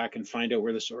come back and find out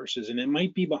where the source is, and it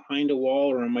might be behind a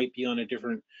wall or it might be on a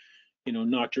different,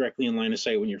 not directly in line of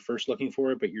sight when you're first looking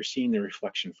for it, but you're seeing the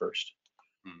reflection first.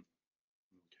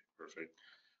 Perfect.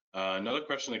 Another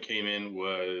question that came in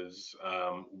was,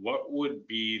 what would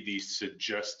be the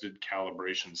suggested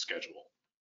calibration schedule?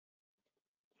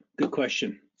 Good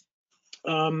question.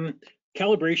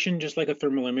 Calibration, just like a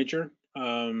thermal imager,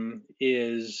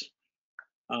 is,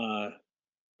 how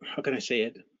can I say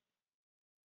it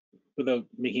without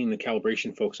making the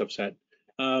calibration folks upset?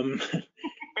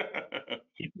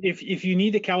 If you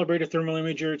need to calibrate a thermal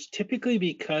imager, it's typically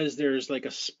because there's like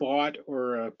a spot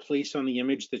or a place on the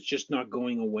image that's just not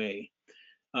going away.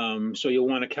 So you'll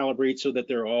want to calibrate so that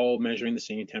they're all measuring the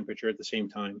same temperature at the same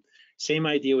time. Same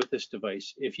idea with this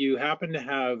device. If you happen to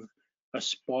have a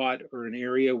spot or an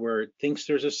area where it thinks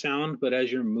there's a sound, but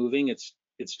as you're moving, it's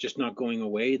just not going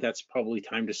away, that's probably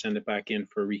time to send it back in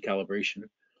for recalibration.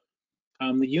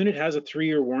 The unit has a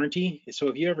 3-year warranty, so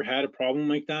if you ever had a problem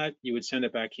like that, you would send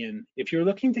it back in. If you're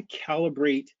looking to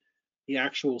calibrate the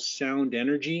actual sound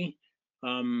energy,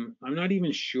 I'm not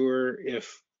even sure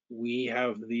if we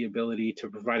have the ability to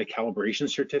provide a calibration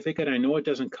certificate. I know it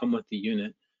doesn't come with the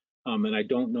unit, and I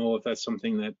don't know if that's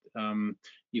something that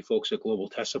you folks at Global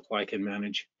Test Supply can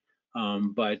manage.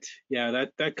 But yeah,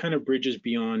 that kind of bridges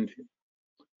beyond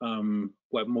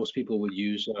what most people would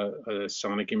use a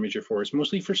sonic imager for. It's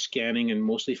mostly for scanning and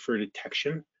mostly for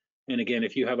detection. And again,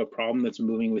 if you have a problem that's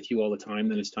moving with you all the time,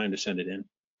 then it's time to send it in.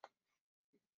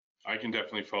 I can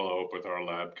definitely follow up with our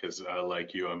lab because,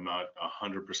 like you, I'm not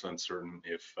 100% certain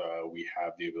if we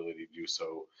have the ability to do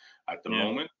so at the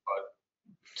moment, but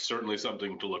certainly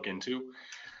something to look into.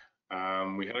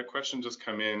 We had a question just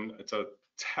come in. It's a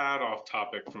tad off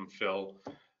topic from Phil,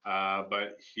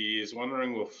 but he is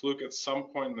wondering, will Fluke at some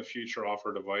point in the future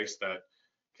offer a device that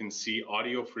can see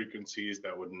audio frequencies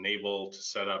that would enable to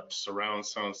set up surround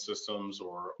sound systems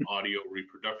or audio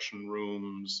reproduction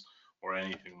rooms or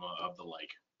anything of the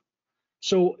like?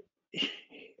 So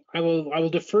I will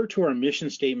defer to our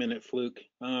mission statement at Fluke.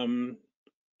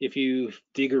 If you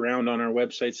dig around on our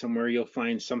website somewhere, you'll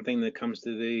find something that comes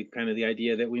to the kind of the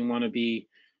idea that we want to be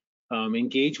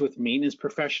engaged with maintenance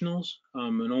professionals,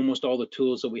 and almost all the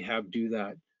tools that we have do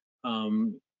that.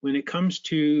 When it comes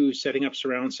to setting up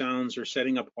surround sounds or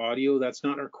setting up audio, that's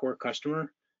not our core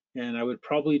customer. And I would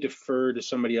probably defer to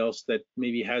somebody else that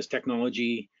maybe has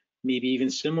technology, maybe even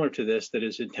similar to this, that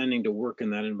is intending to work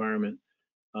in that environment.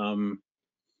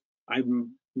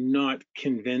 I'm not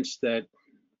convinced that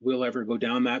we'll ever go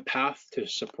down that path to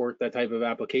support that type of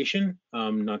application.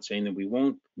 Not saying that we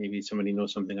won't. Maybe somebody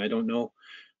knows something I don't know.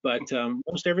 But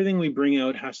most everything we bring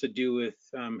out has to do with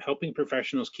helping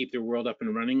professionals keep their world up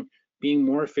and running, being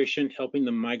more efficient, helping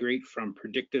them migrate from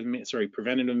preventative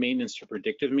maintenance to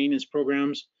predictive maintenance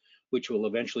programs, which will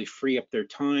eventually free up their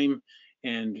time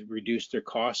and reduce their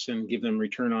costs and give them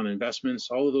return on investments.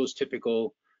 All of those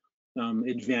typical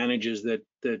advantages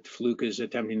that Fluke is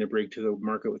attempting to bring to the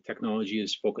market with technology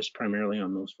is focused primarily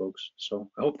on those folks. So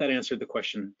I hope that answered the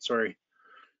question. Sorry.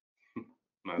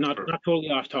 Not totally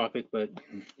off topic, but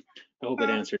I hope it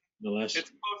answered nonetheless.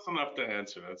 It's close enough to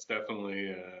answer. That's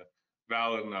definitely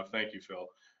valid enough. Thank you, Phil.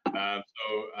 As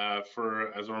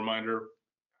a reminder,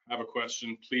 have a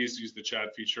question, please use the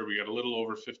chat feature. We got a little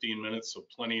over 15 minutes, so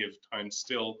plenty of time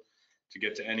still to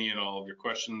get to any and all of your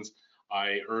questions.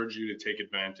 I urge you to take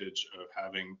advantage of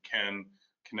having Ken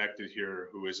connected here,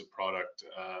 who is a product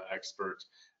expert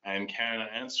and can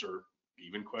answer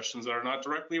even questions that are not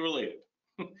directly related.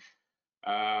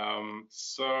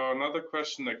 So another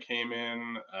question that came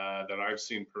in that I've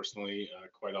seen personally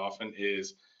quite often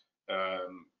is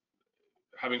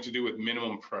having to do with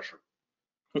minimum pressure.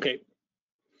 Okay.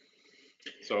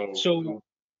 So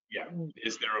yeah,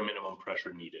 is there a minimum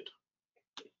pressure needed?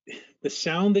 The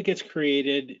sound that gets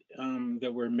created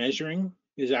that we're measuring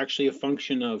is actually a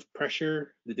function of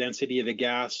pressure, the density of the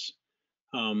gas.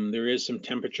 There is some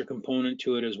temperature component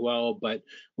to it as well, but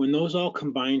when those all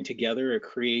combine together, it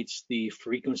creates the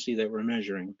frequency that we're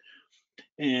measuring.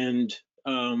 And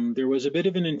there was a bit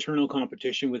of an internal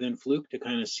competition within Fluke to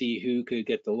kind of see who could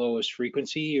get the lowest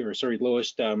frequency, or sorry,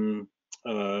 lowest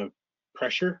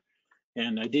pressure.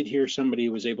 And I did hear somebody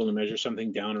was able to measure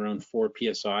something down around 4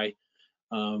 psi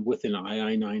with an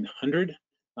ii900.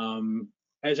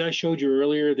 As I showed you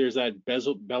earlier, there's that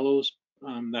bellows.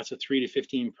 That's a 3 to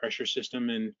 15 pressure system,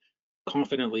 and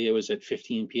confidently it was at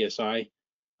 15 psi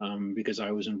because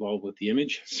I was involved with the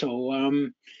image. So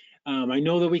I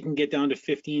know that we can get down to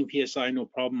 15 psi, no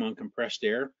problem on compressed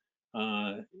air.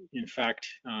 In fact,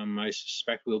 I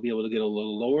suspect we'll be able to get a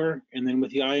little lower. And then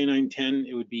with the ii910,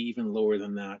 it would be even lower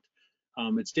than that.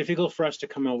 It's difficult for us to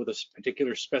come out with a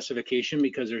particular specification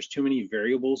because there's too many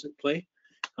variables at play.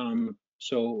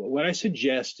 So what I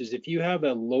suggest is if you have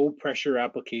a low pressure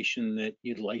application that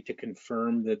you'd like to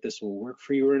confirm that this will work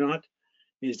for you or not,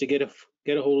 is to get a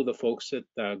hold of the folks at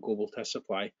Global Test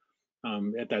Supply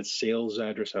at that sales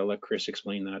address. I'll let Chris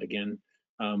explain that again.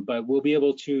 But we'll be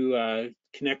able to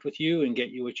connect with you and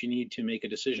get you what you need to make a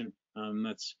decision.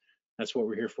 That's what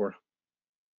we're here for.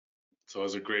 So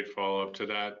as a great follow-up to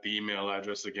that, the email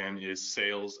address again is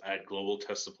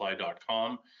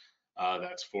sales@globaltestsupply.com.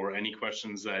 That's for any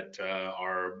questions that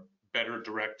are better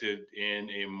directed in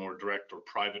a more direct or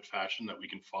private fashion that we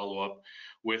can follow up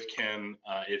with Ken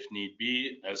if need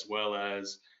be, as well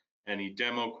as any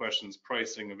demo questions,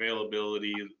 pricing,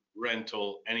 availability,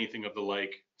 rental, anything of the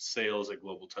like,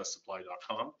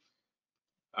 sales@globaltestsupply.com.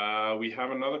 We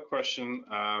have another question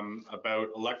about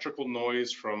electrical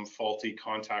noise from faulty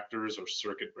contactors or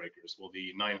circuit breakers. Will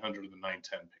the 900 or the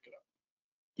 910 pick it up?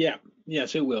 Yeah,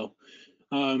 yes, it will.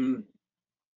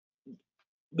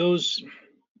 Those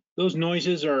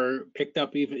noises are picked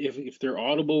up even if they're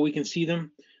audible, we can see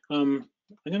them. I'm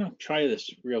gonna try this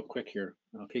real quick here.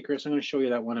 Okay, Chris, I'm gonna show you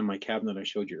that one in my cabinet I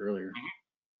showed you earlier.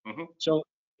 So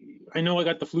I know I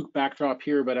got the Fluke backdrop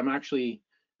here, but I'm actually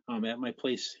at my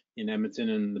place in Edmonton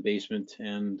in the basement,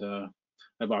 and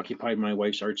I've occupied my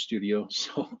wife's art studio.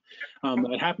 So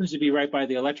it happens to be right by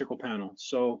the electrical panel.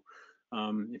 So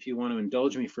if you want to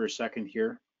indulge me for a second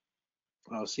here,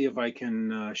 I'll see if I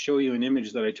can show you an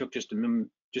image that I took just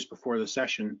before the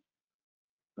session.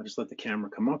 I'll just let the camera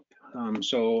come up.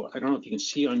 So I don't know if you can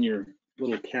see on your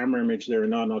little camera image there or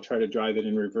not, and I'll try to drive it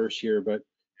in reverse here, but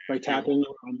if I tap in,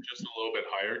 just a little bit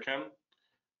higher, Ken.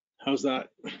 How's that?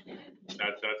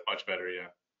 That's much better, yeah.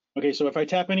 Okay, so if I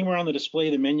tap anywhere on the display,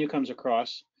 the menu comes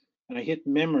across, and I hit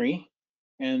memory,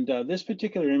 and this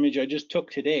particular image I just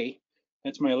took today,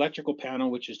 that's my electrical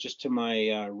panel, which is just to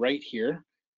my right here,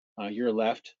 your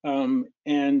left,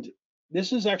 and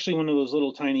this is actually one of those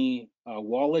little tiny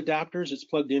wall adapters. It's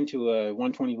plugged into a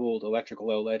 120 volt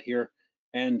electrical outlet here,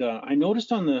 and I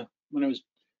noticed what I was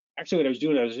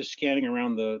doing, I was just scanning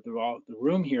around the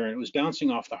room here, and it was bouncing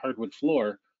off the hardwood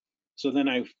floor. So then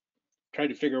I tried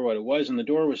to figure out what it was, and the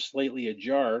door was slightly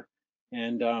ajar,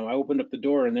 and I opened up the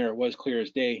door, and there it was, clear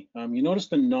as day. You notice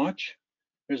the notch?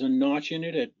 There's a notch in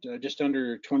it at just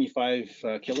under 25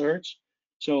 kilohertz.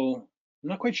 So I'm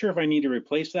not quite sure if I need to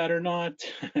replace that or not,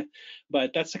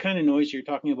 but that's the kind of noise you're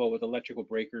talking about with electrical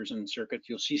breakers and circuits.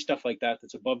 You'll see stuff like that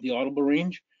that's above the audible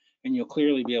range, and you'll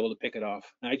clearly be able to pick it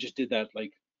off. I just did that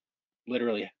like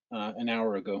literally an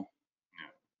hour ago.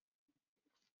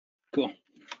 Cool.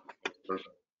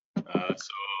 Perfect.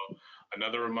 So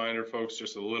another reminder, folks,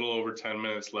 just a little over 10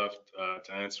 minutes left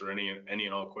to answer any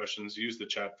and all questions. Use the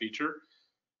chat feature.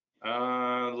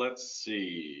 Let's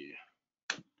see.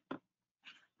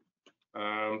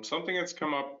 Something that's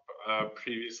come up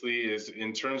previously is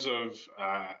in terms of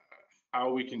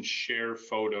how we can share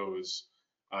photos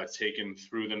taken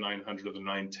through the 900 or the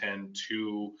 910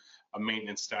 to a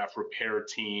maintenance staff, repair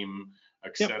team,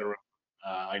 etc. Yep.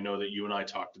 I know that you and I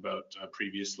talked about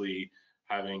previously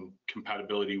having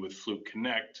compatibility with Fluke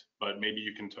Connect, but maybe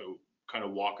you can kind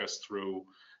of walk us through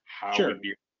how Sure. we'd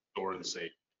be stored and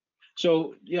safe.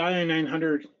 So the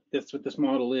ii900, that's what this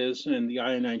model is, and the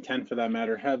ii910 for that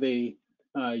matter, have a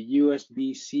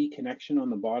USB-C connection on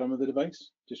the bottom of the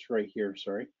device, just right here,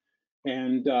 sorry.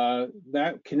 And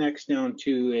that connects down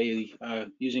to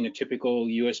using a typical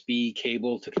USB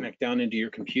cable to connect down into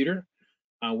your computer.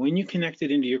 When you connect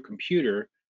it into your computer,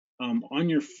 on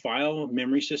your file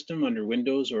memory system under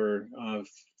Windows or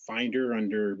Finder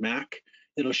under Mac,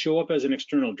 it'll show up as an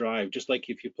external drive, just like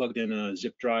if you plugged in a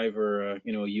zip drive or a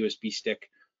USB stick,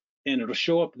 and it'll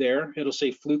show up there. It'll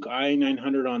say Fluke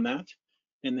ii900 on that,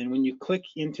 and then when you click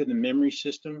into the memory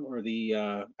system or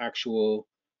the actual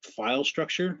file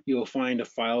structure, you'll find a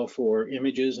file for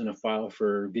images and a file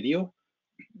for video.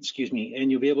 Excuse me, and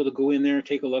you'll be able to go in there,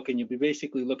 take a look, and you'll be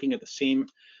basically looking at the same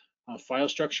file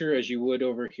structure as you would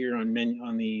over here on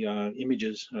the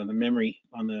images, the memory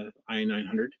on the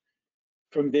ii900.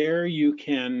 From there, you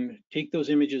can take those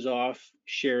images off,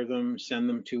 share them, send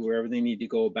them to wherever they need to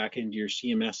go back into your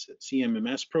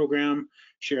CMMS program,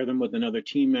 share them with another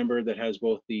team member that has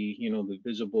both the the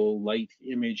visible light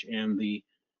image and the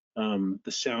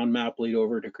sound map laid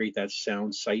over to create that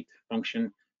sound site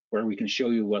function. where we can show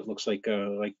you what looks like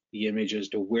the image as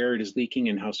to where it is leaking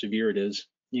and how severe it is.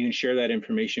 You can share that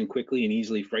information quickly and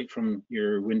easily right from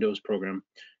your Windows program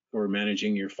for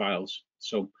managing your files.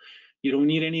 So you don't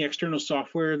need any external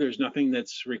software. There's nothing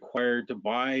that's required to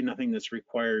buy, nothing that's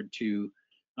required to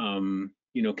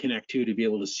connect to be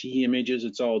able to see images.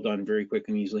 It's all done very quick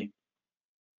and easily.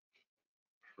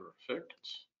 Perfect.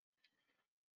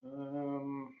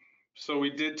 So we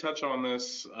did touch on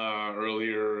this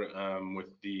earlier with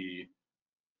the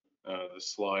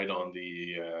slide on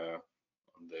the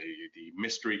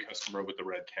mystery customer with the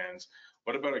red cans.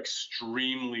 What about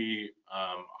extremely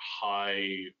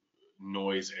high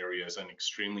noise areas and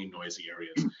extremely noisy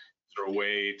areas? Is there a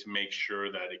way to make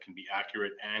sure that it can be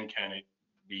accurate, and can it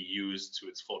be used to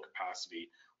its full capacity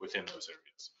within those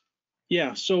areas?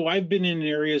 Yeah, so I've been in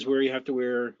areas where you have to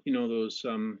wear, those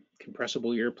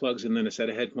compressible earplugs and then a set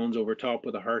of headphones over top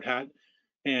with a hard hat.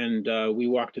 And we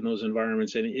walked in those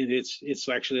environments, and it's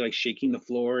actually like shaking the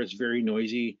floor. It's very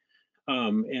noisy,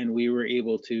 and we were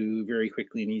able to very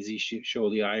quickly and easy show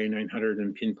the ii900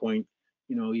 and pinpoint,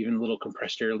 even little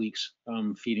compressed air leaks,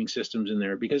 feeding systems in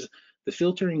there, because the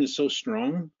filtering is so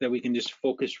strong that we can just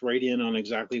focus right in on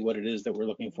exactly what it is that we're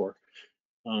looking for.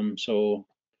 So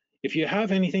if you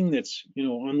have anything that's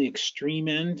on the extreme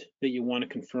end that you want to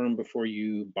confirm before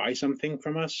you buy something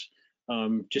from us,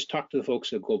 just talk to the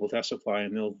folks at Global Test Supply,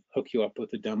 and they'll hook you up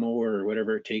with a demo or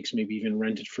whatever it takes, maybe even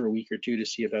rent it for a week or two to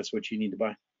see if that's what you need to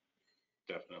buy.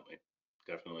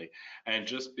 Definitely. And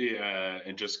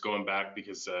just going back,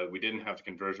 because we didn't have the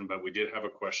conversion, but we did have a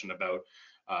question about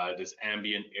does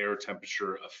ambient air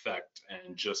temperature affect,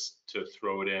 and just to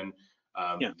throw it in,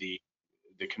 Yeah.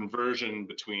 the conversion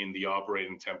between the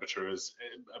operating temperature is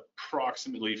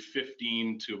approximately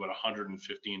 15 to about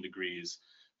 115 degrees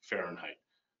Fahrenheit.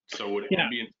 So would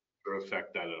ambient temperature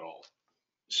affect that at all?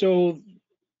 So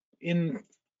in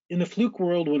the Fluke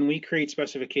world, when we create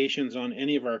specifications on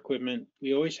any of our equipment,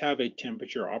 we always have a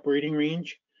temperature operating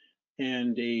range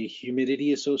and a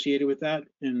humidity associated with that.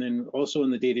 And then also in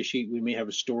the data sheet, we may have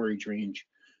a storage range.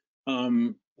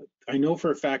 I know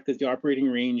for a fact that the operating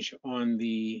range on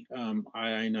the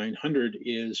ii900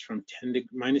 is from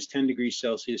minus 10 degrees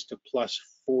Celsius to plus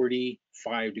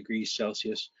 45 degrees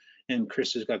Celsius. And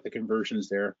Chris has got the conversions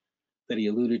there that he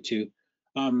alluded to.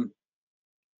 And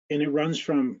it runs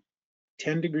from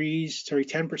 10%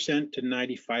 to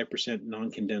 95%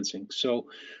 non-condensing. So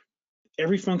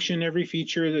every function, every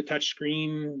feature, the touch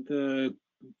screen,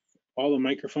 all the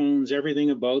microphones,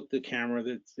 everything about the camera,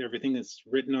 everything that's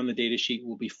written on the data sheet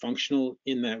will be functional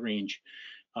in that range.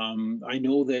 I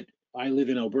know that I live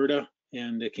in Alberta,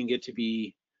 and it can get to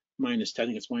be I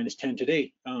think it's minus 10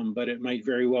 today, but it might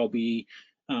very well be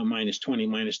minus 20,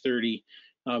 minus 30.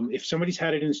 If somebody's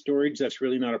had it in storage, that's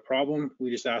really not a problem. We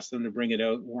just ask them to bring it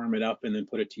out, warm it up, and then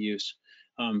put it to use,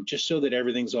 just so that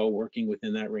everything's all working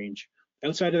within that range.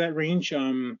 Outside of that range,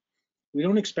 we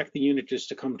don't expect the unit just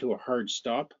to come to a hard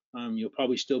stop. You'll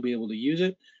probably still be able to use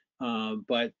it,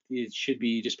 but it should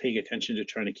be just paying attention to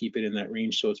trying to keep it in that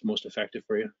range so it's most effective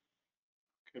for you.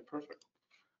 Okay, perfect.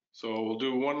 So we'll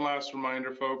do one last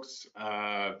reminder, folks.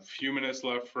 A few minutes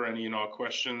left for any and all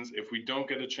questions. If we don't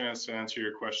get a chance to answer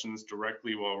your questions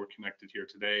directly while we're connected here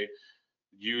today,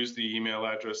 use the email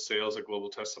address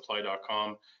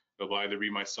sales@globaltestsupply.com. It'll either be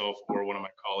myself or one of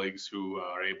my colleagues who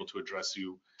are able to address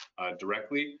you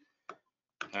directly.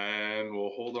 And we'll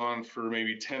hold on for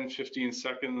maybe 10-15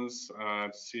 seconds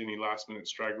to see any last minute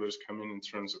stragglers come in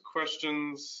terms of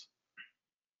questions.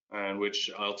 And which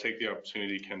I'll take the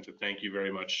opportunity, Ken, to thank you very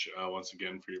much once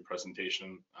again for your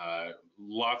presentation.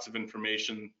 Lots of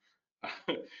information.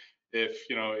 If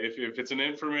it's an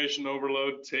information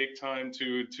overload, take time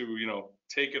to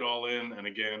take it all in. And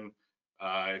again,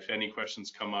 if any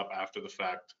questions come up after the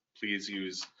fact, please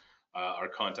use our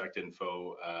contact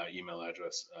info email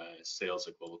address,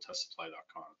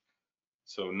 sales@globaltestsupply.com.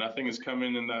 So nothing is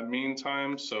coming in that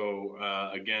meantime. So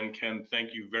again, Ken,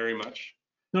 thank you very much.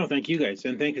 No, thank you guys,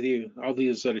 and thank you all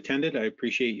these that attended. I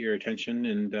appreciate your attention,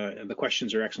 and the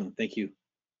questions are excellent. Thank you.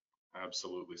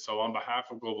 Absolutely. So on behalf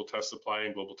of Global Test Supply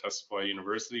and Global Test Supply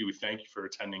University, we thank you for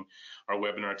attending our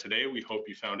webinar today. We hope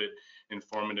you found it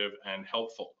informative and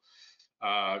helpful.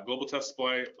 Global Test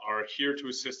Supply are here to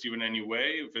assist you in any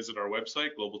way. Visit our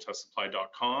website,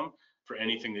 globaltestsupply.com, for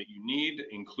anything that you need,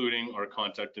 including our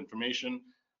contact information.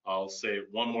 I'll say it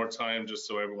one more time just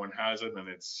so everyone has it and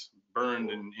it's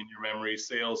burned in your memory,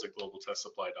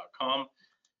 sales@globaltestsupply.com.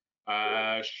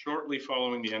 Shortly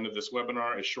following the end of this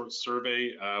webinar, a short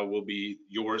survey will be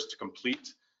yours to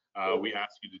complete. We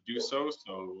ask you to do so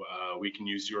we can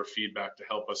use your feedback to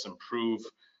help us improve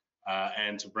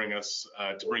and to bring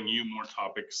you more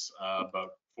topics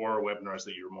about for webinars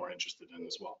that you're more interested in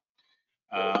as well.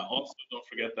 Also, don't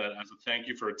forget that as a thank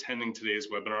you for attending today's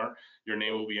webinar, your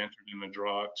name will be entered in the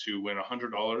draw to win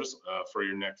 $100 for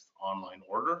your next online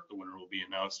order. The winner will be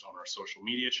announced on our social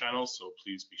media channels, so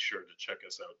please be sure to check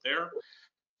us out there.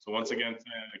 So once again,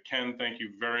 Ken, thank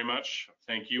you very much.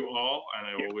 Thank you all, and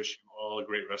I will wish you all a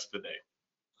great rest of the day.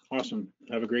 Awesome.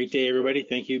 Have a great day, everybody.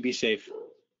 Thank you. Be safe.